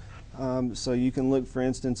do. So you can look, for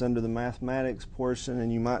instance, under the mathematics portion,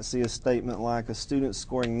 and you might see a statement like a student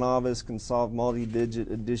scoring novice can solve multi-digit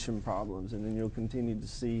addition problems, and then you'll continue to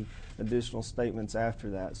see additional statements after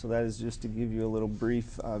that. So that is just to give you a little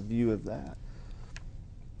brief view of that.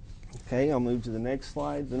 Okay, I'll move to the next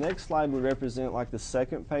slide. The next slide would represent like the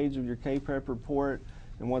second page of your K-Prep report,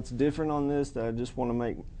 and what's different on this that I just want to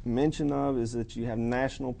make mention of is that you have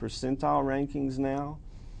national percentile rankings now.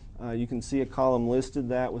 You can see a column listed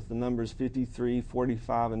that with the numbers 53,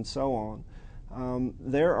 45, and so on.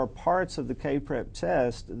 There are parts of the K-Prep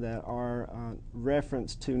test that are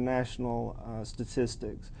referenced to national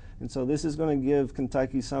statistics. And so this is going to give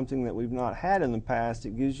Kentucky something that we've not had in the past.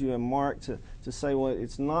 It gives you a mark to say, well,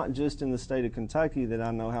 it's not just in the state of Kentucky that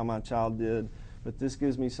I know how my child did, but this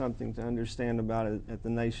gives me something to understand about it at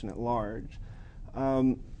the nation at large.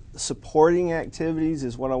 Supporting activities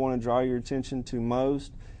is what I want to draw your attention to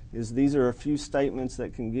most. These are a few statements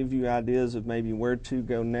that can give you ideas of maybe where to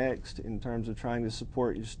go next in terms of trying to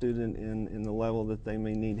support your student in the level that they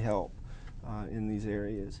may need help in these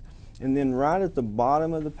areas. And then right at the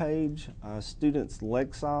bottom of the page, students'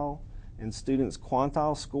 Lexile and students'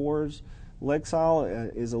 Quantile scores.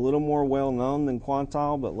 Lexile is a little more well known than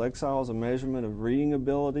Quantile, but Lexile is a measurement of reading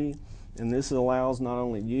ability. And this allows not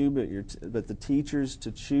only you but the teachers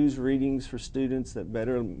to choose readings for students that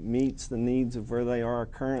better meets the needs of where they are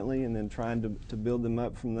currently, and then trying to build them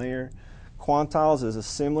up from there. Quantiles is a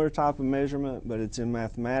similar type of measurement, but it's in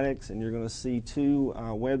mathematics, and you're going to see 2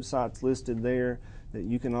 websites listed there that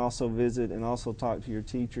you can also visit and also talk to your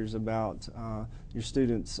teachers about, your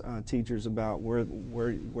students' teachers about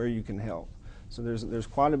where you can help. So there's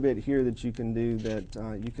quite a bit here that you can do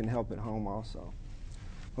that you can help at home also.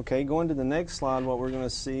 Okay, going to the next slide, what we're going to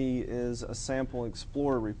see is a sample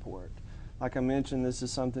Explorer report. Like I mentioned, this is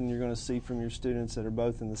something you're going to see from your students that are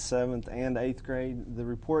both in the 7th and 8th grade. The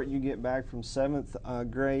report you get back from 7th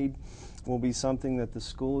grade will be something that the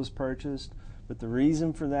school has purchased, but the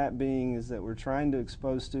reason for that being is that we're trying to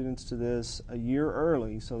expose students to this a year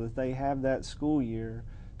early so that they have that school year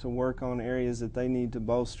to work on areas that they need to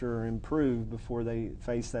bolster or improve before they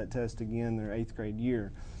face that test again their 8th grade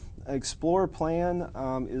year. Explore plan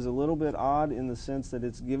is a little bit odd in the sense that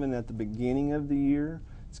it's given at the beginning of the year.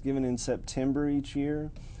 It's given in September each year.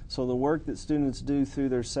 So the work that students do through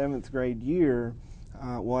their 7th grade year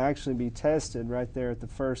will actually be tested right there at the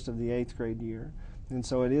first of the 8th grade year. And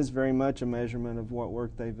so it is very much a measurement of what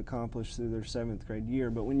work they've accomplished through their 7th grade year.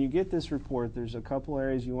 But when you get this report, there's a couple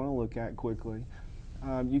areas you want to look at quickly.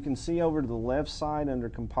 You can see over to the left side under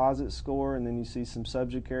composite score, and then you see some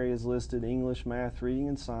subject areas listed: English, math, reading,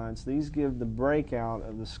 and science. These give the breakout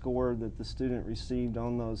of the score that the student received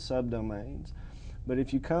on those subdomains. But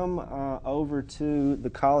if you come over to the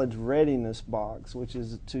college readiness box, which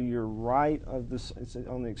is to your right of this, it's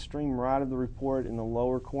on the extreme right of the report in the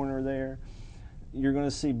lower corner there, you're going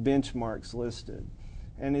to see benchmarks listed.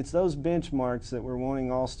 And it's those benchmarks that we're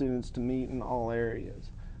wanting all students to meet in all areas.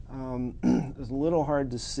 It's a little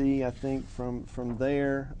hard to see, I think, from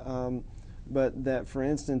there, but that, for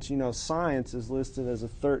instance, you know, science is listed as a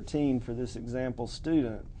 13 for this example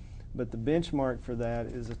student, but the benchmark for that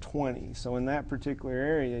is a 20. So in that particular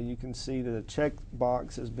area, you can see that a check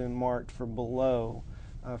box has been marked for below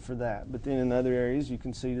for that. But then in other areas, you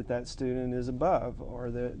can see that that student is above,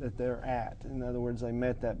 or that they're at. In other words, they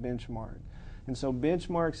met that benchmark. And so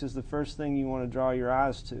benchmarks is the first thing you want to draw your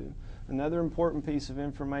eyes to. Another important piece of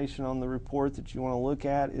information on the report that you want to look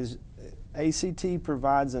at is ACT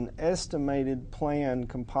provides an estimated plan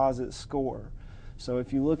composite score. So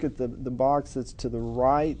if you look at the box that's to the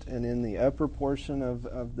right and in the upper portion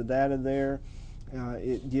of the data there,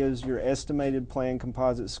 it gives your estimated plan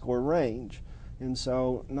composite score range. And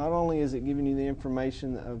so not only is it giving you the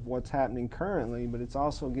information of what's happening currently, but it's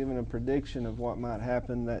also giving a prediction of what might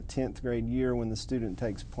happen that 10th grade year when the student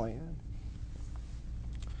takes plan.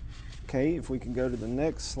 Okay, if we can go to the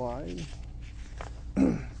next slide.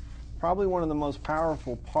 Probably one of the most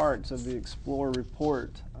powerful parts of the Explore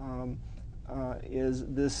report is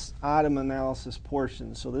this item analysis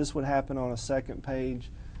portion. So this would happen on a second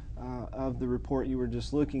page of the report you were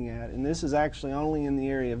just looking at. And this is actually only in the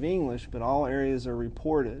area of English, but all areas are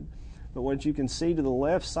reported. But what you can see to the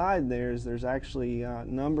left side there is there's actually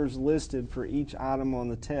numbers listed for each item on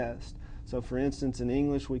the test. So for instance, in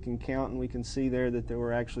English, we can count and we can see there that there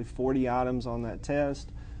were actually 40 items on that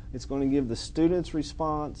test. It's going to give the student's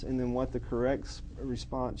response and then what the correct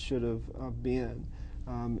response should have been.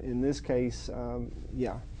 In this case,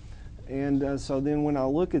 yeah. And so then when I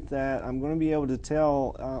look at that, I'm going to be able to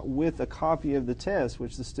tell with a copy of the test,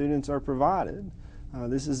 which the students are provided.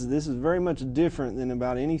 This is very much different than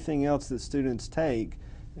about anything else that students take.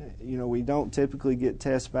 You know, we don't typically get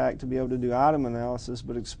tests back to be able to do item analysis,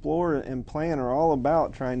 but Explore and Plan are all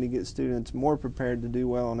about trying to get students more prepared to do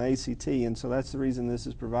well on ACT, and so that's the reason this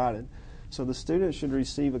is provided. So the student should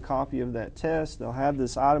receive a copy of that test. They'll have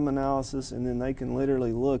this item analysis, and then they can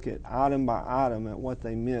literally look at item by item at what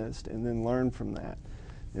they missed and then learn from that.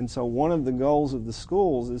 And so one of the goals of the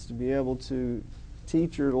schools is to be able to,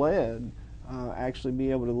 teacher-led, actually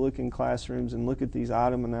be able to look in classrooms and look at these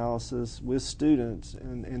item analysis with students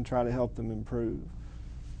and try to help them improve.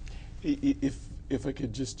 If I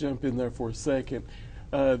could just jump in there for a second,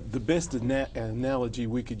 the best analogy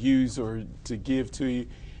we could use or to give to you,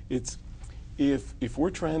 it's if we're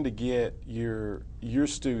trying to get your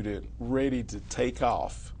student ready to take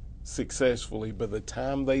off successfully by the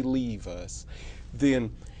time they leave us,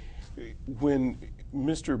 then when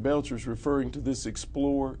Mr. Belcher's referring to this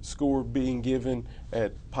Explore score being given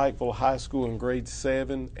at Pikeville High School in grade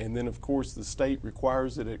 7, and then of course the state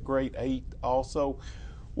requires it at grade 8 also.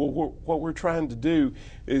 Well, what we're trying to do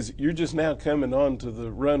is you're just now coming onto the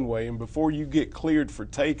runway, and before you get cleared for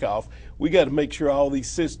takeoff, we got to make sure all these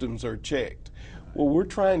systems are checked. Well, we're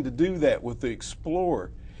trying to do that with the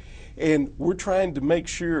Explorer, and we're trying to make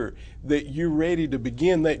sure that you're ready to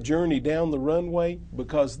begin that journey down the runway,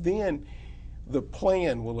 because then the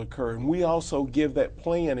plan will occur. And we also give that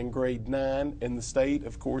plan in grade 9 and the state,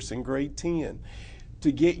 of course, in grade 10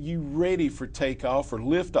 to get you ready for takeoff or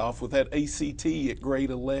liftoff with that ACT at grade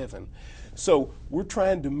 11. So we're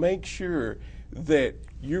trying to make sure that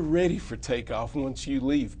you're ready for takeoff once you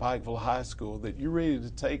leave Pikeville High School, that you're ready to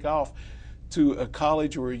take off to a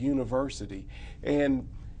college or a university. And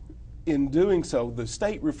in doing so, the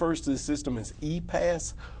state refers to the system as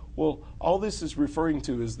EPASS. Well, all this is referring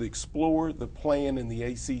to is the Explore, the Plan, and the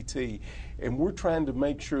ACT. And we're trying to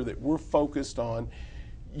make sure that we're focused on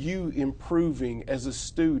you improving as a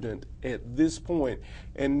student at this point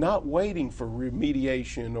and not waiting for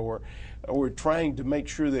remediation or trying to make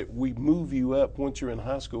sure that we move you up once you're in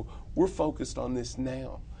high school. We're focused on this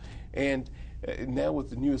now. And now with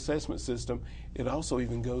the new assessment system, it also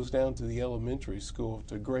even goes down to the elementary school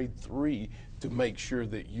to grade 3 to make sure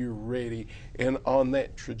that you're ready and on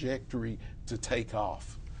that trajectory to take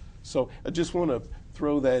off. So I just want to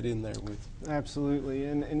throw that in there with you. Absolutely.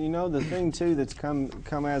 And you know, the thing too that's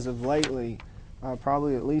come as of lately,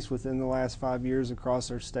 probably at least within the last 5 years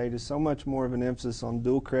across our state, is so much more of an emphasis on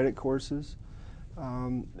dual credit courses.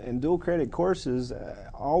 And dual credit courses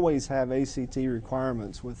always have ACT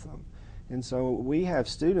requirements with them. And so we have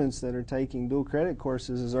students that are taking dual credit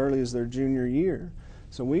courses as early as their junior year.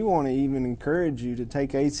 So we want to even encourage you to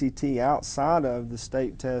take ACT outside of the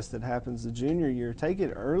state test that happens the junior year. Take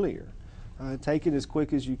it earlier. Take it as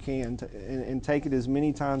quick as you can and take it as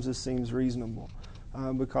many times as seems reasonable.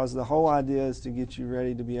 Because the whole idea is to get you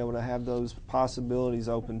ready to be able to have those possibilities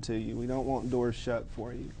open to you. We don't want doors shut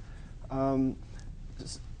for you.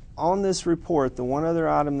 On this report, the one other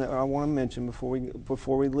item that I want to mention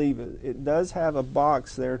before we leave it, it does have a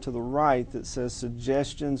box there to the right that says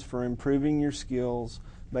suggestions for improving your skills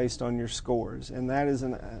based on your scores, and that is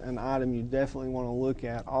an item you definitely want to look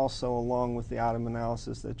at also along with the item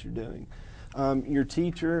analysis that you're doing. Your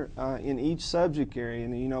teacher in each subject area,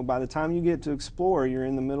 and you know, by the time you get to Explore, you're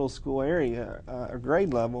in the middle school area or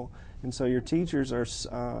grade level, and so your teachers are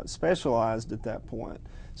specialized at that point.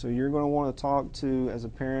 So you're going to want to talk to, as a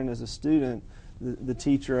parent, as a student, the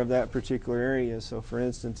teacher of that particular area. So for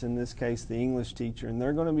instance, in this case, the English teacher, and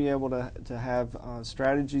they're going to be able to have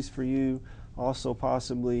strategies for you, also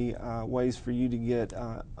possibly ways for you to get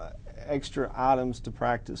extra items to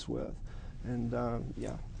practice with. And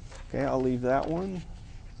yeah, okay, I'll leave that one.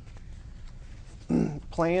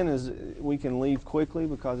 Plan is, we can leave quickly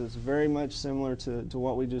because it's very much similar to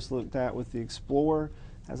what we just looked at with the Explorer.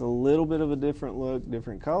 Has a little bit of a different look,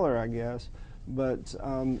 different color, I guess. But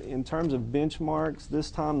in terms of benchmarks,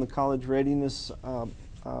 this time the college readiness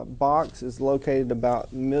box is located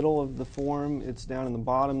about middle of the form. It's down in the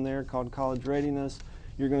bottom there called college readiness.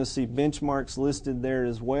 You're going to see benchmarks listed there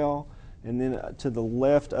as well. And then to the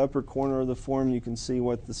left upper corner of the form, you can see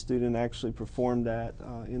what the student actually performed at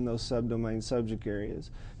in those subdomain subject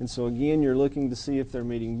areas. And so again, you're looking to see if they're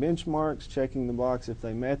meeting benchmarks, checking the box if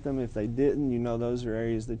they met them. If they didn't, you know those are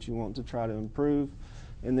areas that you want to try to improve.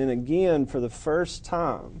 And then again, for the first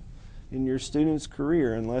time in your student's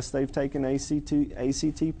career, unless they've taken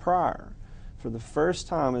ACT prior, for the first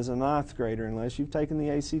time as a 9th grader, unless you've taken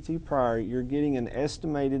the ACT prior, you're getting an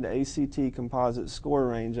estimated ACT composite score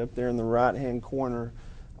range up there in the right-hand corner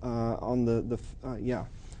on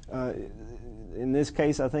in this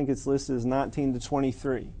case, I think it's listed as 19 to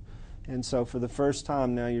 23. And so for the first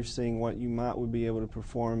time now you're seeing what you would be able to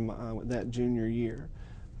perform that junior year.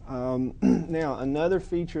 Now, another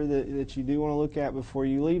feature that you do want to look at before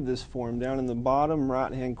you leave this form, down in the bottom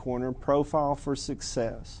right-hand corner, Profile for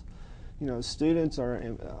Success. You know, students are,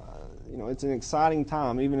 you know, it's an exciting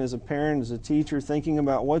time, even as a parent, as a teacher, thinking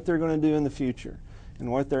about what they're going to do in the future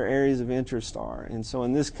and what their areas of interest are. And so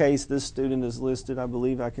in this case, this student is listed, I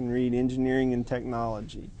believe I can read, engineering and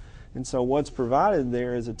technology. And so what's provided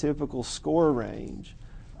there is a typical score range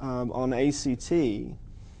on ACT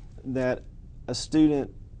that a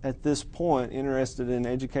student at this point interested in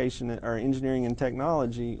education or engineering and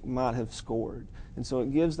technology might have scored. And so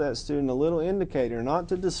it gives that student a little indicator, not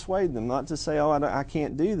to dissuade them, not to say, oh, I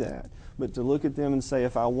can't do that, but to look at them and say,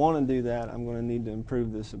 if I want to do that, I'm going to need to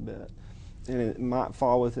improve this a bit. And it might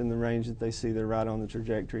fall within the range that they see they're right on the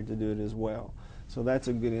trajectory to do it as well. So that's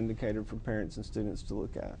a good indicator for parents and students to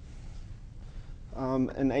look at.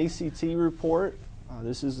 An ACT report,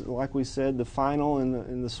 this is, like we said, the final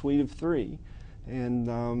in the suite of 3.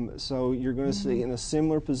 And so you're going to see in a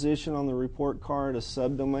similar position on the report card a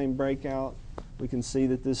subdomain breakout. We can see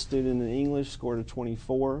that this student in English scored a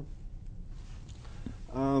 24.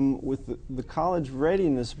 With the college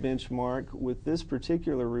readiness benchmark, with this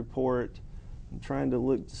particular report, I'm trying to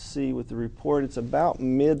look to see with the report, it's about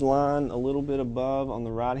midline, a little bit above on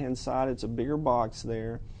the right-hand side. It's a bigger box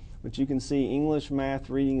there. But you can see English, math,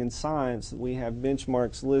 reading, and science, we have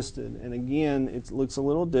benchmarks listed. And again, it looks a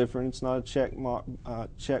little different. It's not a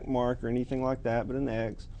check mark or anything like that, but an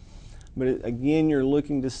X. But again, you're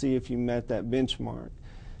looking to see if you met that benchmark.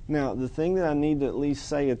 Now, the thing that I need to at least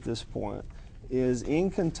say at this point is in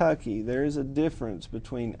Kentucky there is a difference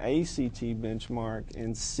between ACT benchmark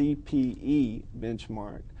and CPE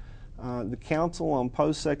benchmark. The Council on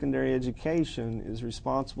Post-Secondary Education is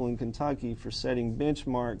responsible in Kentucky for setting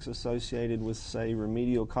benchmarks associated with, say,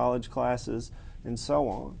 remedial college classes and so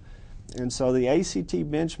on. And so the ACT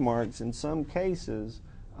benchmarks in some cases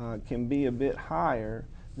can be a bit higher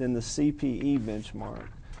than the CPE benchmark.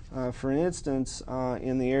 For instance,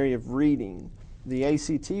 in the area of reading, the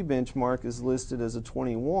ACT benchmark is listed as a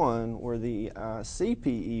 21, where the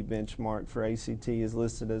CPE benchmark for ACT is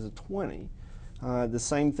listed as a 20. The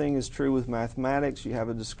same thing is true with mathematics. You have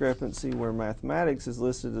a discrepancy where mathematics is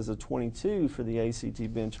listed as a 22 for the ACT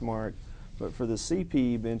benchmark, but for the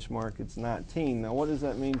CPE benchmark it's 19. Now what does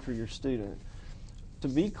that mean for your student? To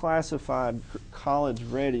be classified college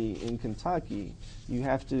ready in Kentucky, you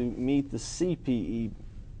have to meet the CPE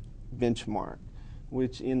benchmark,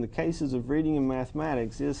 which in the cases of reading and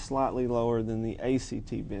mathematics is slightly lower than the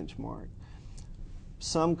ACT benchmark.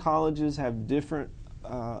 Some colleges have different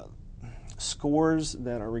scores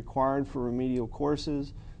that are required for remedial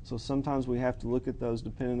courses, so sometimes we have to look at those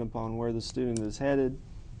depending upon where the student is headed.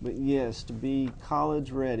 But yes, to be college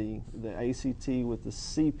ready, the ACT with the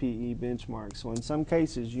CPE benchmark. So in some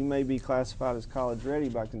cases you may be classified as college ready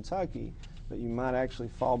by Kentucky, but you might actually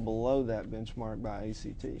fall below that benchmark by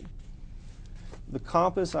ACT. The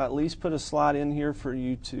compass, I at least put a slide in here for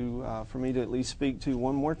you to, for me to at least speak to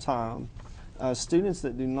one more time. Students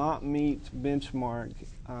that do not meet benchmark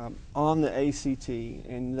on the ACT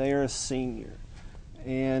and they're a senior,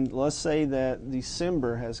 and let's say that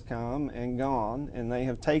December has come and gone and they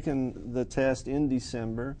have taken the test in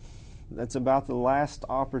December. That's about the last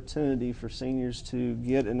opportunity for seniors to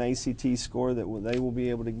get an ACT score that they will be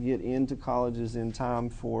able to get into colleges in time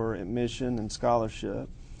for admission and scholarship.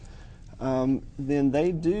 Then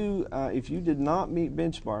they do, if you did not meet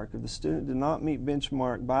benchmark, if the student did not meet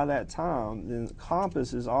benchmark by that time, then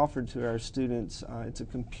Compass is offered to our students. It's a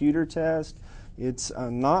computer test. It's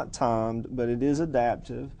not timed, but it is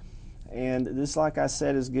adaptive. And this, like I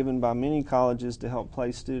said, is given by many colleges to help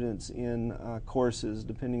place students in courses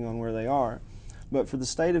depending on where they are. But for the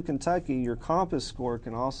state of Kentucky, your Compass score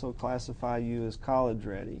can also classify you as college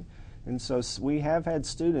ready. And so we have had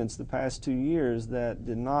students the past 2 years that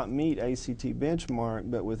did not meet ACT benchmark,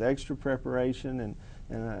 but with extra preparation and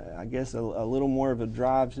I guess a little more of a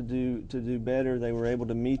drive to do better, they were able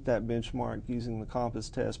to meet that benchmark using the Compass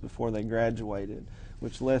test before they graduated,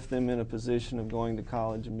 which left them in a position of going to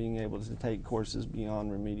college and being able to take courses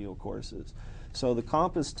beyond remedial courses. So the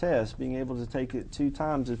Compass test, being able to take it 2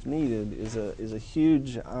 times if needed, is a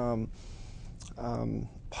huge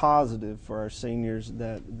positive for our seniors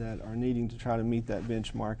that are needing to try to meet that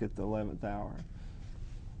benchmark at the 11th hour.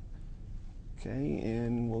 Okay,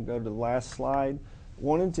 and we'll go to the last slide.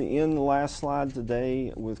 Wanted to end the last slide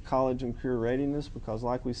today with college and career readiness because,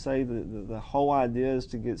 like we say, the whole idea is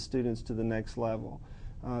to get students to the next level.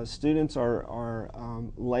 Students are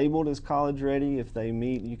labeled as college ready if they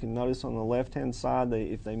meet, you can notice on the left-hand side,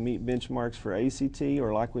 if they meet benchmarks for ACT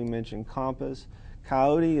or, like we mentioned, Compass.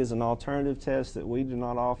 Coyote is an alternative test that we do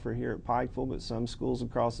not offer here at Pikeville, but some schools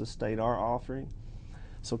across the state are offering.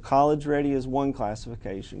 So college ready is one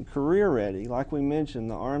classification. Career ready, like we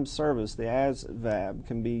mentioned, the armed service, the ASVAB,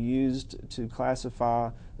 can be used to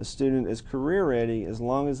classify a student as career ready as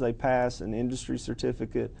long as they pass an industry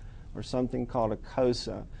certificate or something called a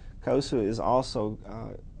COSA. COSA is also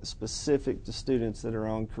specific to students that are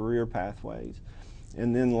on career pathways.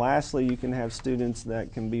 And then lastly, you can have students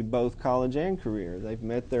that can be both college and career. They've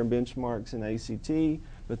met their benchmarks in ACT,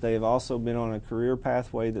 but they have also been on a career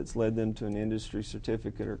pathway that's led them to an industry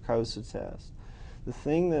certificate or COSA test. The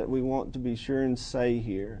thing that we want to be sure and say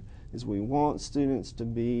here is we want students to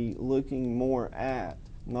be looking more at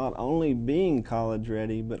not only being college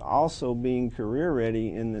ready, but also being career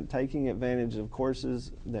ready and taking advantage of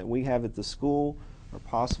courses that we have at the school or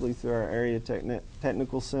possibly through our area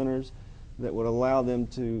technical centers that would allow them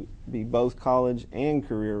to be both college and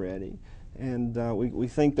career ready. And we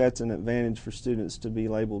think that's an advantage for students to be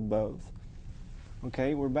labeled both.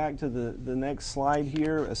 Okay, we're back to the next slide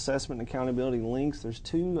here, assessment and accountability links. There's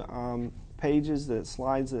 2 pages,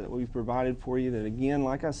 slides that we've provided for you that, again,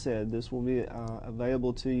 like I said, this will be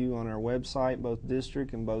available to you on our website, both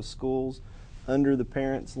district and both schools, under the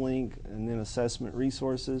parents link and then assessment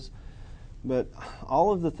resources. But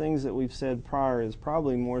all of the things that we've said prior is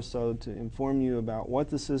probably more so to inform you about what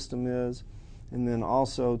the system is and then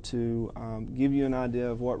also to give you an idea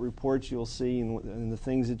of what reports you'll see and the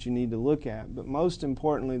things that you need to look at. But most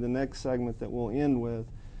importantly, the next segment that we'll end with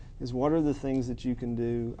is what are the things that you can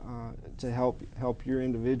do to help your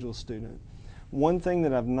individual student. One thing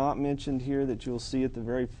that I've not mentioned here that you'll see at the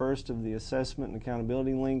very first of the assessment and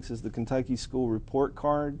accountability links is the Kentucky School Report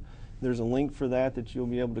Card. There's a link for that you'll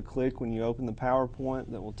be able to click when you open the PowerPoint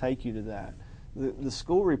that will take you to that. The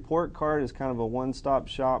school report card is kind of a one-stop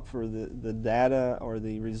shop for the data or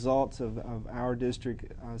the results of our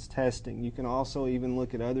district's testing. You can also even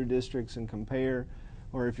look at other districts and compare,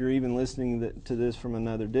 or if you're even listening to this from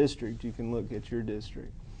another district, you can look at your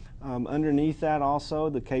district. Underneath that also,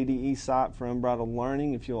 the KDE site for Unbridled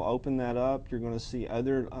Learning. If you'll open that up, you're going to see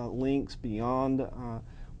other links beyond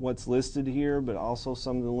what's listed here, but also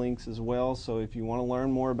some of the links as well. So if you want to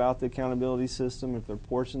learn more about the accountability system, if there are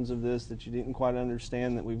portions of this that you didn't quite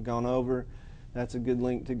understand that we've gone over, that's a good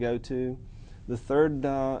link to go to. The third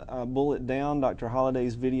bullet down, Dr.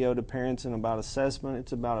 Holliday's video to parents and about assessment.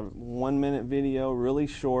 It's about a 1-minute video, really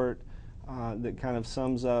short, that kind of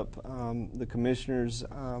sums up the commissioner's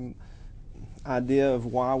idea of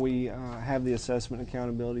why we have the assessment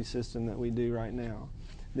accountability system that we do right now.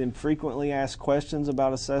 Then frequently asked questions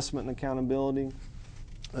about assessment and accountability.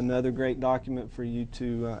 Another great document for you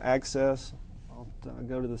to access. I'll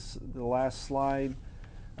go to the last slide.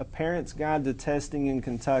 A Parent's Guide to Testing in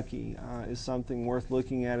Kentucky is something worth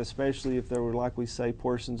looking at, especially if there were, like we say,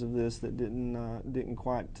 portions of this that didn't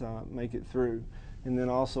quite make it through. And then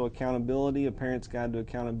also accountability, A Parent's Guide to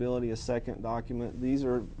Accountability, a second document. These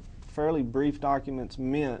are fairly brief documents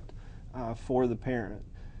meant for the parent.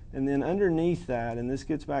 And then underneath that, and this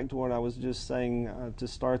gets back to what I was just saying to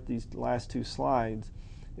start these last two slides,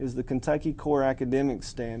 is the Kentucky Core Academic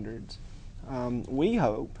Standards. We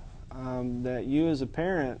hope that you as a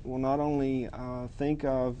parent will not only think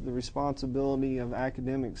of the responsibility of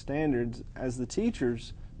academic standards as the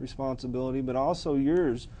teacher's responsibility, but also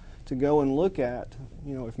yours to go and look at,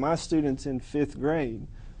 if my student's in 5th grade,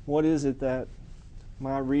 what is it that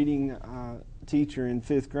my reading teacher in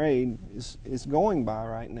 5th grade is going by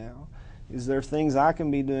right now? Is there things I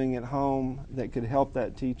can be doing at home that could help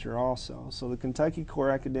that teacher also? So the Kentucky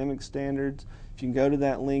Core Academic Standards, if you can go to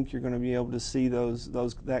that link, you're going to be able to see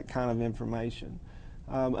that kind of information.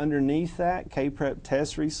 Underneath that, K-Prep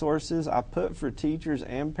test resources, I put for teachers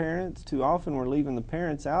and parents. Too often we're leaving the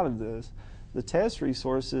parents out of this. The test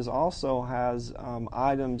resources also has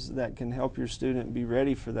items that can help your student be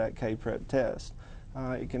ready for that K-Prep test.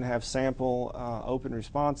 It can have sample open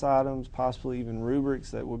response items, possibly even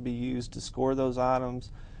rubrics that would be used to score those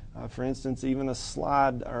items. For instance, even a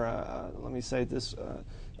slide, or let me say this,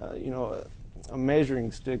 a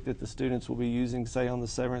measuring stick that the students will be using, say, on the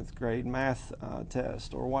 7th grade math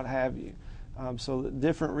test or what have you. So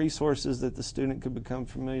different resources that the student could become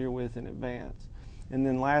familiar with in advance. And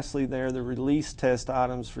then lastly there, the release test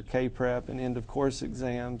items for K-Prep and end of course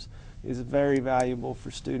exams is very valuable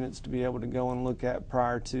for students to be able to go and look at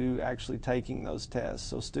prior to actually taking those tests.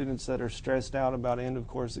 So students that are stressed out about end of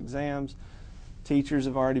course exams, teachers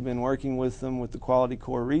have already been working with them with the Quality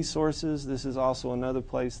Core resources. This is also another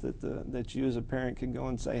place that you as a parent could go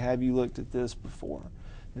and say, have you looked at this before?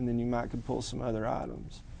 And then you might could pull some other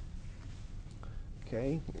items.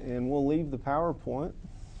 Okay, and we'll leave the PowerPoint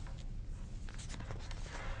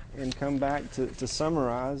and come back to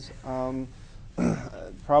summarize.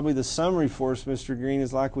 Probably the summary for us, Mr. Green,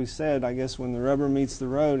 is like we said, I guess when the rubber meets the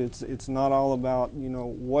road, it's not all about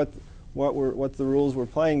what the rules we're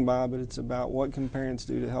playing by, but it's about what can parents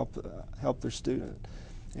do to help their student.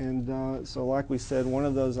 And so like we said, one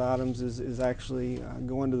of those items is actually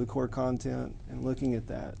going to the core content and looking at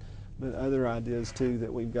that. But other ideas too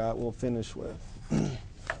that we've got we'll finish with.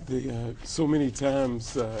 So many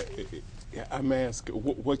times I'm asked,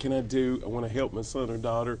 what can I do? I want to help my son or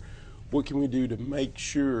daughter. What can we do to make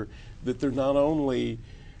sure that they're not only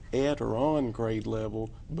at or on grade level,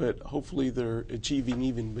 but hopefully they're achieving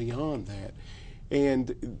even beyond that?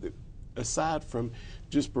 And aside from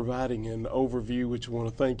just providing an overview, which I want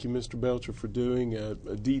to thank you, Mr. Belcher, for doing a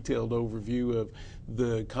detailed overview of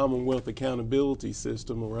the Commonwealth Accountability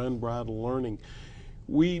System or Unbridled Learning,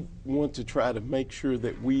 we want to try to make sure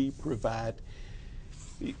that we provide,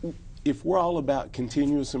 if we're all about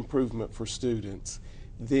continuous improvement for students,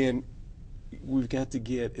 then we've got to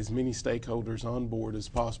get as many stakeholders on board as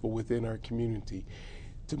possible within our community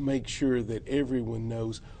to make sure that everyone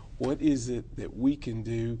knows what is it that we can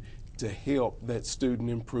do to help that student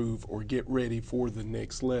improve or get ready for the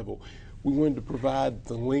next level. We wanted to provide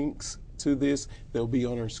the links to this. They'll be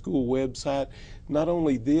on our school website. Not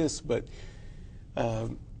only this, but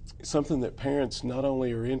something that parents not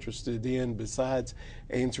only are interested in, besides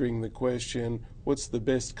answering the question, what's the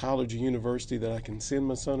best college or university that I can send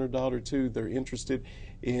my son or daughter to, they're interested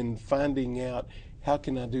in finding out, how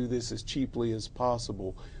can I do this as cheaply as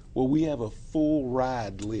possible? Well, we have a full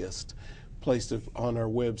ride list placed on our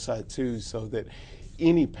website too, so that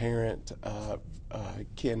any parent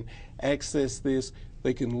can access this.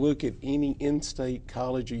 They can look at any in-state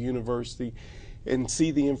college or university and see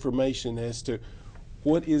the information as to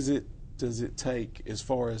what does it take as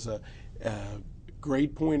far as a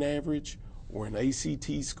grade point average or an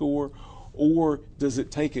ACT score, or does it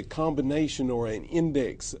take a combination or an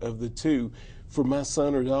index of the two for my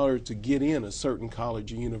son or daughter to get in a certain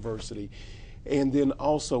college or university? And then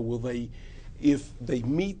also, will they, if they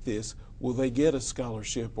meet this, will they get a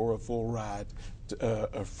scholarship or a full ride,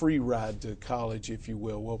 a free ride to college, if you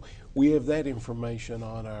will? Well, we have that information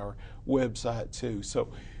on our website too. So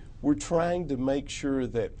we're trying to make sure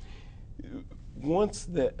that once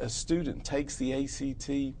a student takes the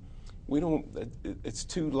ACT, it's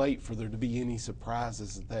too late for there to be any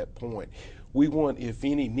surprises at that point. We want, if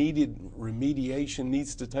any needed remediation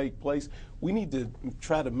needs to take place, we need to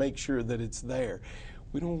try to make sure that it's there.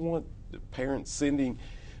 We don't want the parents sending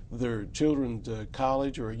their children to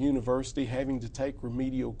college or a university having to take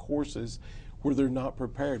remedial courses where they're not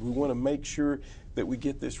prepared. We want to make sure that we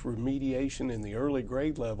get this remediation in the early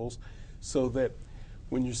grade levels so that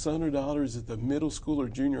when your son or daughter is at the middle school or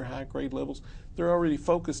junior high grade levels, they're already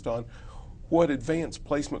focused on what advanced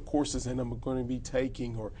placement courses am I going to be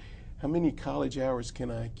taking, or how many college hours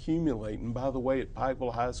can I accumulate. And by the way, at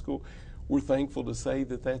Pikeville High School, we're thankful to say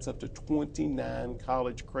that that's up to 29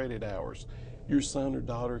 college credit hours your son or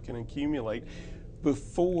daughter can accumulate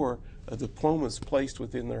before a diploma is placed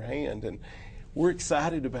within their hand. And we're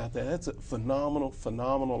excited about that. That's a phenomenal,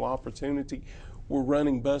 phenomenal opportunity. We're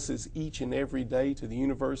running buses each and every day to the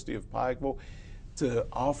University of Pikeville to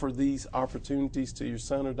offer these opportunities to your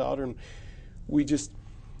son or daughter. And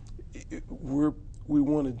we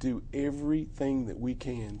want to do everything that we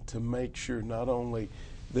can to make sure not only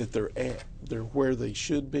that they're where they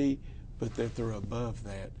should be, but that they're above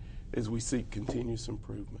that as we seek continuous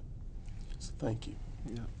improvement. So thank you.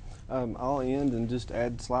 Yeah. I'll end and just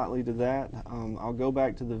add slightly to that. I'll go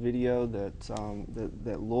back to the video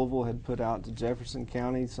that Louisville had put out to Jefferson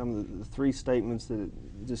County. Some of the three statements that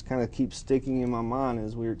just kind of keep sticking in my mind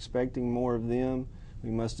is we're expecting more of them,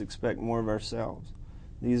 we must expect more of ourselves.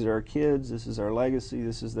 These are our kids, this is our legacy,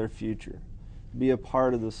 this is their future. Be a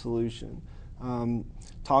part of the solution.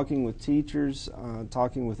 Talking with teachers,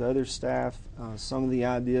 talking with other staff, some of the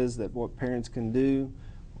ideas that what parents can do.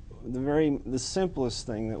 The simplest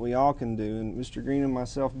thing that we all can do, and Mr. Green and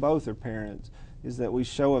myself both are parents, is that we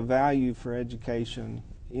show a value for education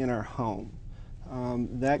in our home.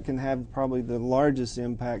 That can have probably the largest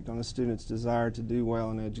impact on a student's desire to do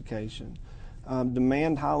well in education.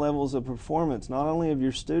 Demand high levels of performance, not only of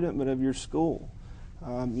your student, but of your school.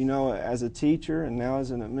 You know, as a teacher and now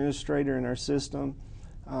as an administrator in our system,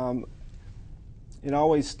 it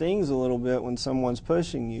always stings a little bit when someone's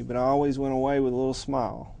pushing you, but I always went away with a little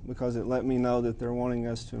smile because it let me know that they're wanting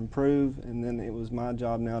us to improve, and then it was my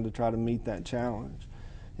job now to try to meet that challenge.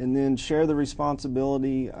 And then share the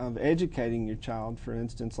responsibility of educating your child, for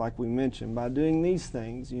instance, like we mentioned, by doing these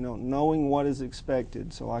things, you know, knowing what is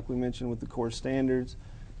expected. So like we mentioned with the core standards,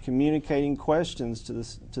 communicating questions to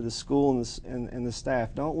the school and the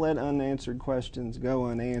staff. Don't let unanswered questions go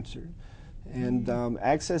unanswered. And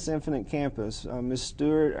Access Infinite Campus. Ms.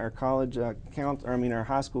 Stewart, our our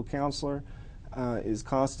high school counselor, is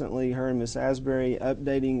constantly, her and Ms. Asbury,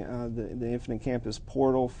 updating the Infinite Campus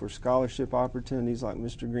portal for scholarship opportunities, like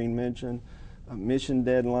Mr. Green mentioned, mission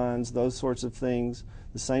deadlines, those sorts of things.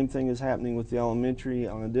 The same thing is happening with the elementary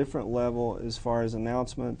on a different level as far as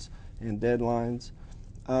announcements and deadlines.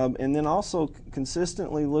 And then also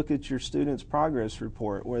consistently look at your students' progress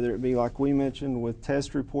report, whether it be like we mentioned with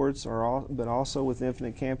test reports, but also with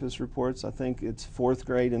Infinite Campus reports. I think it's 4th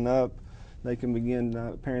grade and up. They can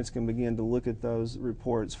begin, parents can begin to look at those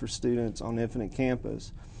reports for students on Infinite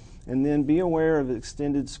Campus. And then be aware of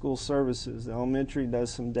extended school services. The elementary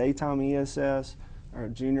does some daytime ESS. Our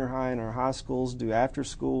junior high and our high schools do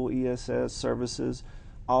after-school ESS services.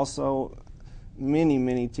 Also,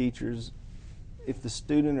 many teachers, if the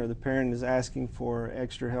student or the parent is asking for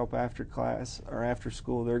extra help after class or after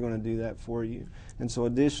school, they're going to do that for you. And so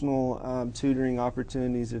additional tutoring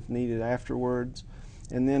opportunities if needed afterwards.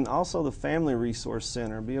 And then also the Family Resource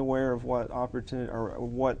Center. Be aware of what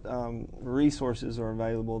resources are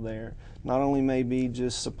available there. Not only may be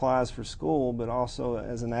just supplies for school, but also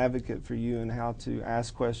as an advocate for you and how to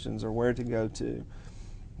ask questions or where to go to.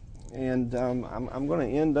 And I'm going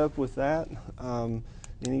to end up with that.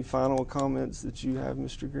 Any final comments that you have,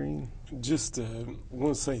 Mr. Green? Just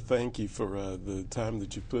want to say thank you for the time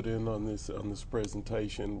that you put in on this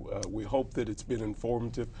presentation. We hope that it's been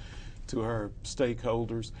informative to our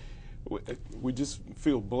stakeholders. we just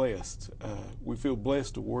feel blessed. We feel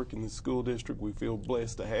blessed to work in the school district. We feel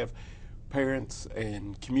blessed to have parents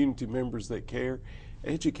and community members that care.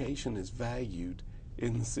 Education is valued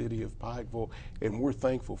in the city of Pikeville, and we're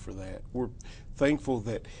thankful for that. We're thankful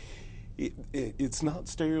that it's not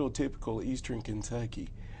stereotypical Eastern Kentucky,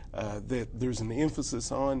 that there's an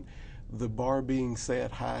emphasis on the bar being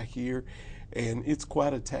set high here, and it's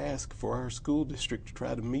quite a task for our school district to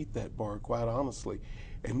try to meet that bar, quite honestly,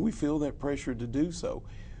 and we feel that pressure to do so.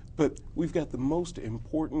 But we've got the most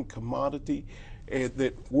important commodity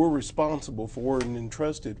that we're responsible for and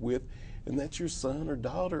entrusted with, and that's your son or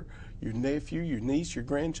daughter, your nephew, your niece, your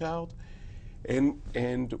grandchild,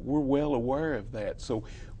 and we're well aware of that. So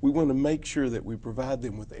we want to make sure that we provide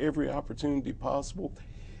them with every opportunity possible.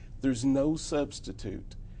 There's no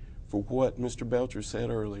substitute for what Mr. Belcher said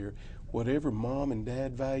earlier. Whatever mom and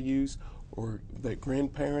dad values, or that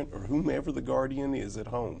grandparent or whomever the guardian is at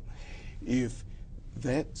home, if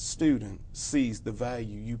that student sees the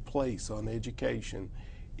value you place on education,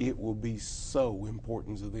 it will be so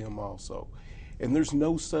important to them also. And there's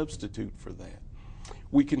no substitute for that.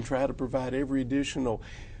 We can try to provide every additional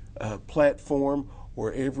platform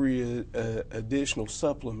or every additional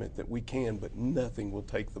supplement that we can, but nothing will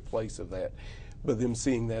take the place of that, but them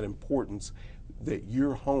seeing that importance that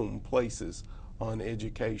your home places on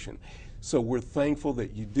education. So we're thankful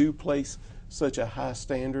that you do place such a high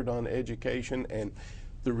standard on education and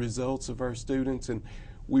the results of our students, and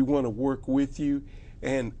we want to work with you.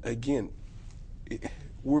 And again,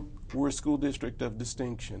 we're a school district of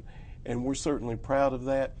distinction, and we're certainly proud of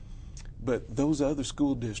that. But those other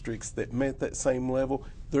school districts that met that same level,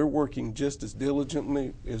 they're working just as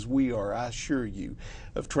diligently as we are, I assure you,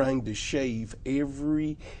 of trying to shave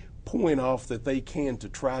every point off that they can to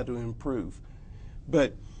try to improve.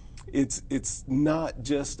 But it's not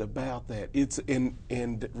just about that.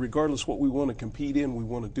 And regardless what we want to compete in, we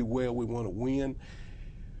want to do well, we want to win.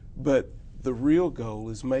 But the real goal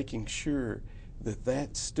is making sure that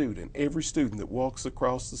that student, every student that walks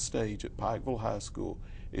across the stage at Pikeville High School,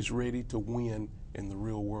 is ready to win in the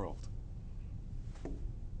real world.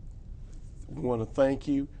 We want to thank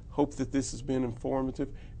you, hope that this has been informative,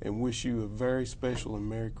 and wish you a very special and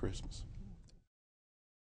Merry Christmas.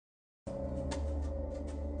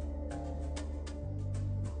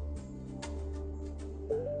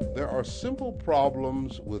 There are simple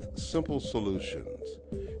problems with simple solutions,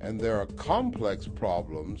 and there are complex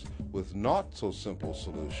problems with not so simple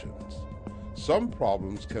solutions. Some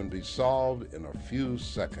problems can be solved in a few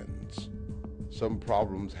seconds. Some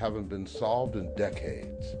problems haven't been solved in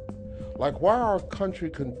decades. Like why our country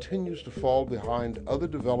continues to fall behind other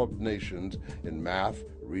developed nations in math,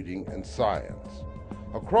 reading, and science.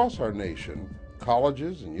 Across our nation,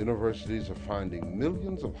 colleges and universities are finding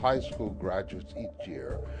millions of high school graduates each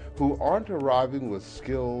year who aren't arriving with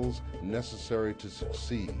skills necessary to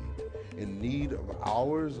succeed, in need of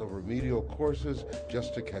hours of remedial courses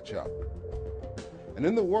just to catch up. And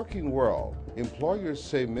in the working world, employers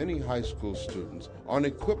say many high school students aren't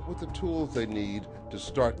equipped with the tools they need to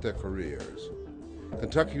start their careers.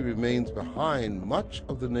 Kentucky remains behind much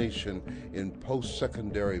of the nation in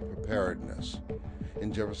post-secondary preparedness.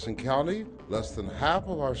 In Jefferson County, less than half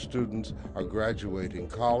of our students are graduating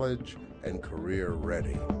college and career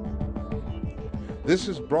ready. This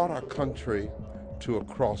has brought our country to a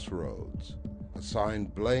crossroads. Assign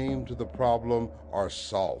blame to the problem or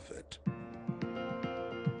solve it.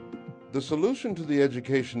 The solution to the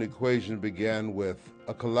education equation began with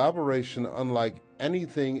a collaboration unlike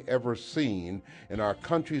anything ever seen in our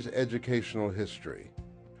country's educational history.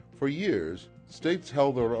 For years, states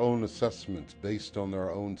held their own assessments based on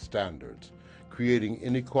their own standards, creating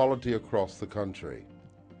inequality across the country.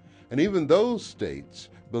 And even those states,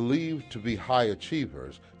 believed to be high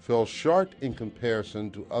achievers, fell short in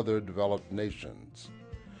comparison to other developed nations.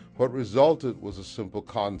 What resulted was a simple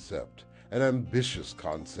concept, an ambitious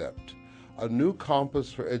concept, a new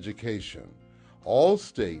compass for education, all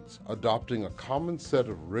states adopting a common set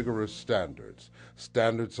of rigorous standards,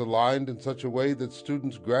 standards aligned in such a way that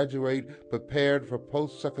students graduate prepared for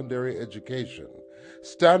post-secondary education,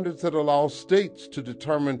 standards that allow states to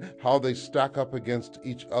determine how they stack up against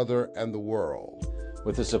each other and the world.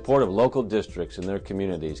 With the support of local districts and their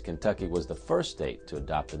communities, Kentucky was the first state to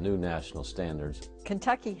adopt the new national standards.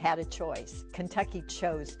 Kentucky had a choice. Kentucky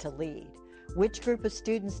chose to lead. Which group of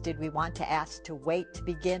students did we want to ask to wait to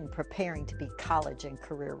begin preparing to be college and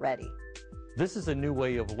career ready? This is a new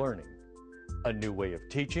way of learning, a new way of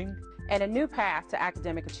teaching, and a new path to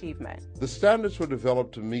academic achievement. The standards were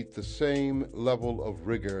developed to meet the same level of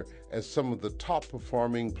rigor as some of the top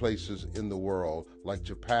performing places in the world, like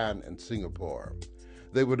Japan and Singapore.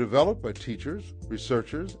 They were developed by teachers,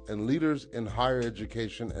 researchers, and leaders in higher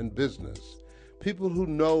education and business, people who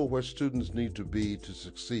know where students need to be to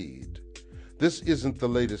succeed. This isn't the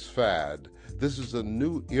latest fad. This is a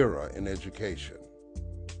new era in education.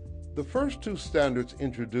 The first two standards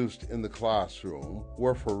introduced in the classroom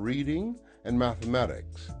were for reading and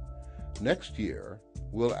mathematics. Next year,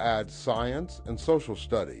 we'll add science and social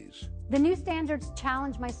studies. The new standards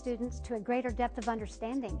challenge my students to a greater depth of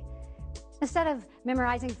understanding. Instead of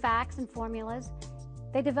memorizing facts and formulas,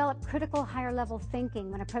 they develop critical higher level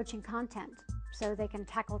thinking when approaching content, so they can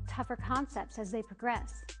tackle tougher concepts as they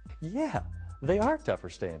progress. Yeah, they are tougher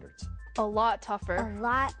standards. A lot tougher. A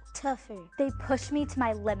lot tougher. They push me to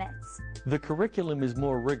my limits. The curriculum is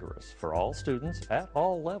more rigorous for all students at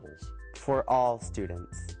all levels. For all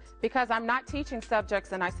students. Because I'm not teaching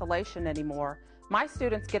subjects in isolation anymore, my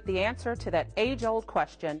students get the answer to that age-old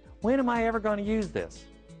question, when am I ever going to use this?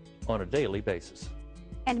 On a daily basis.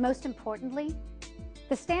 And most importantly,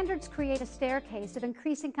 the standards create a staircase of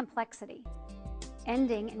increasing complexity,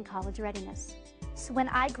 ending in college readiness. So when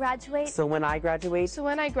I graduate,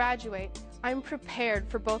 I'm prepared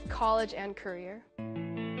for both college and career.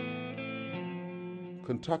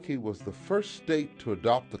 Kentucky was the first state to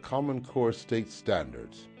adopt the Common Core state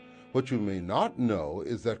standards. What you may not know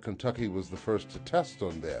is that Kentucky was the first to test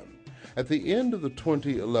on them at the end of the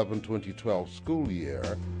 2011-2012 school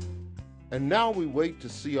year, and now we wait to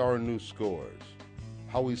see our new scores,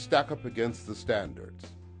 how we stack up against the standards.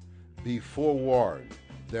 Be forewarned,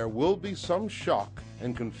 there will be some shock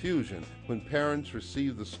and confusion when parents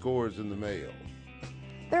receive the scores in the mail.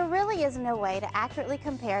 There really is no way to accurately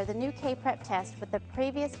compare the new K-Prep test with the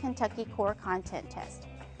previous Kentucky Core Content test.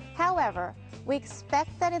 However, we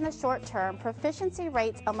expect that in the short term, proficiency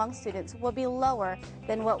rates among students will be lower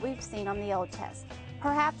than what we've seen on the old test,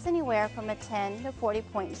 perhaps anywhere from a 10 to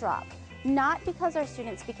 40-point drop. Not because our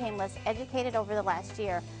students became less educated over the last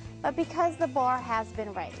year, but because the bar has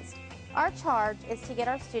been raised. Our charge is to get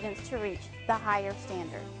our students to reach the higher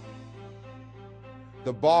standard.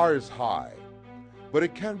 The bar is high, but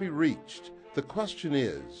it can be reached. The question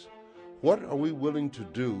is, what are we willing to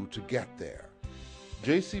do to get there?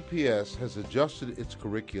 JCPS has adjusted its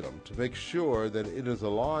curriculum to make sure that it is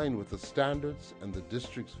aligned with the standards and the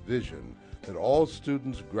district's vision that all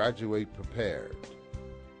students graduate prepared.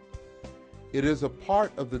 It is a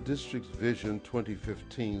part of the district's Vision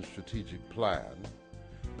 2015 strategic plan.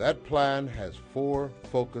 That plan has 4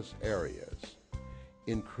 focus areas: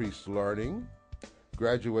 increased learning,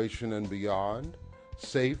 graduation and beyond,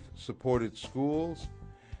 safe, supported schools,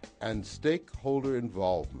 and stakeholder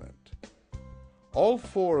involvement. All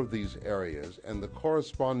 4 of these areas and the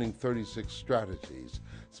corresponding 36 strategies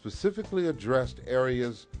specifically addressed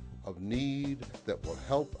areas of need that will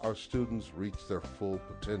help our students reach their full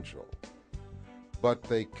potential. But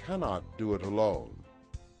they cannot do it alone.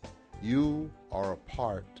 You are a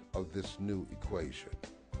part of this new equation.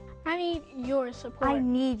 I need your support. I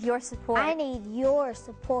need your support. I need your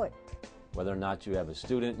support. Whether or not you have a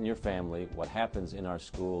student in your family, what happens in our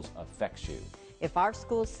schools affects you. If our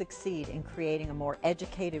schools succeed in creating a more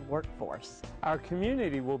educated workforce, our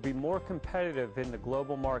community will be more competitive in the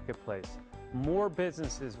global marketplace. More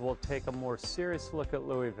businesses will take a more serious look at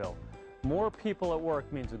Louisville. More people at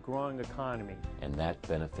work means a growing economy. And that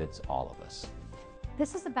benefits all of us.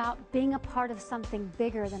 This is about being a part of something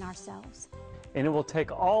bigger than ourselves. And it will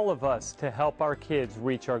take all of us to help our kids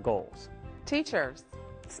reach our goals. Teachers,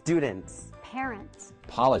 students, parents,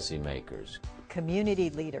 policymakers, community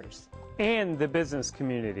leaders, and the business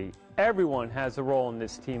community. Everyone has a role in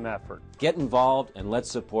this team effort. Get involved and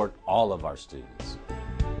let's support all of our students.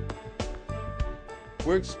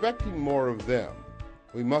 We're expecting more of them.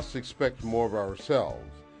 We must expect more of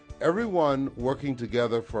ourselves. Everyone working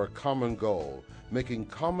together for a common goal, making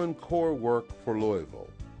common core work for Louisville.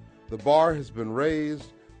 The bar has been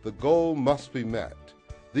raised. The goal must be met.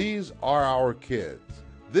 These are our kids.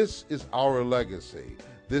 This is our legacy.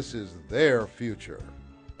 This is their future.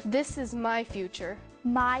 This is my future.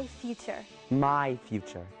 My future. My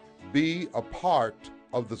future. Be a part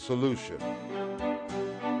of the solution.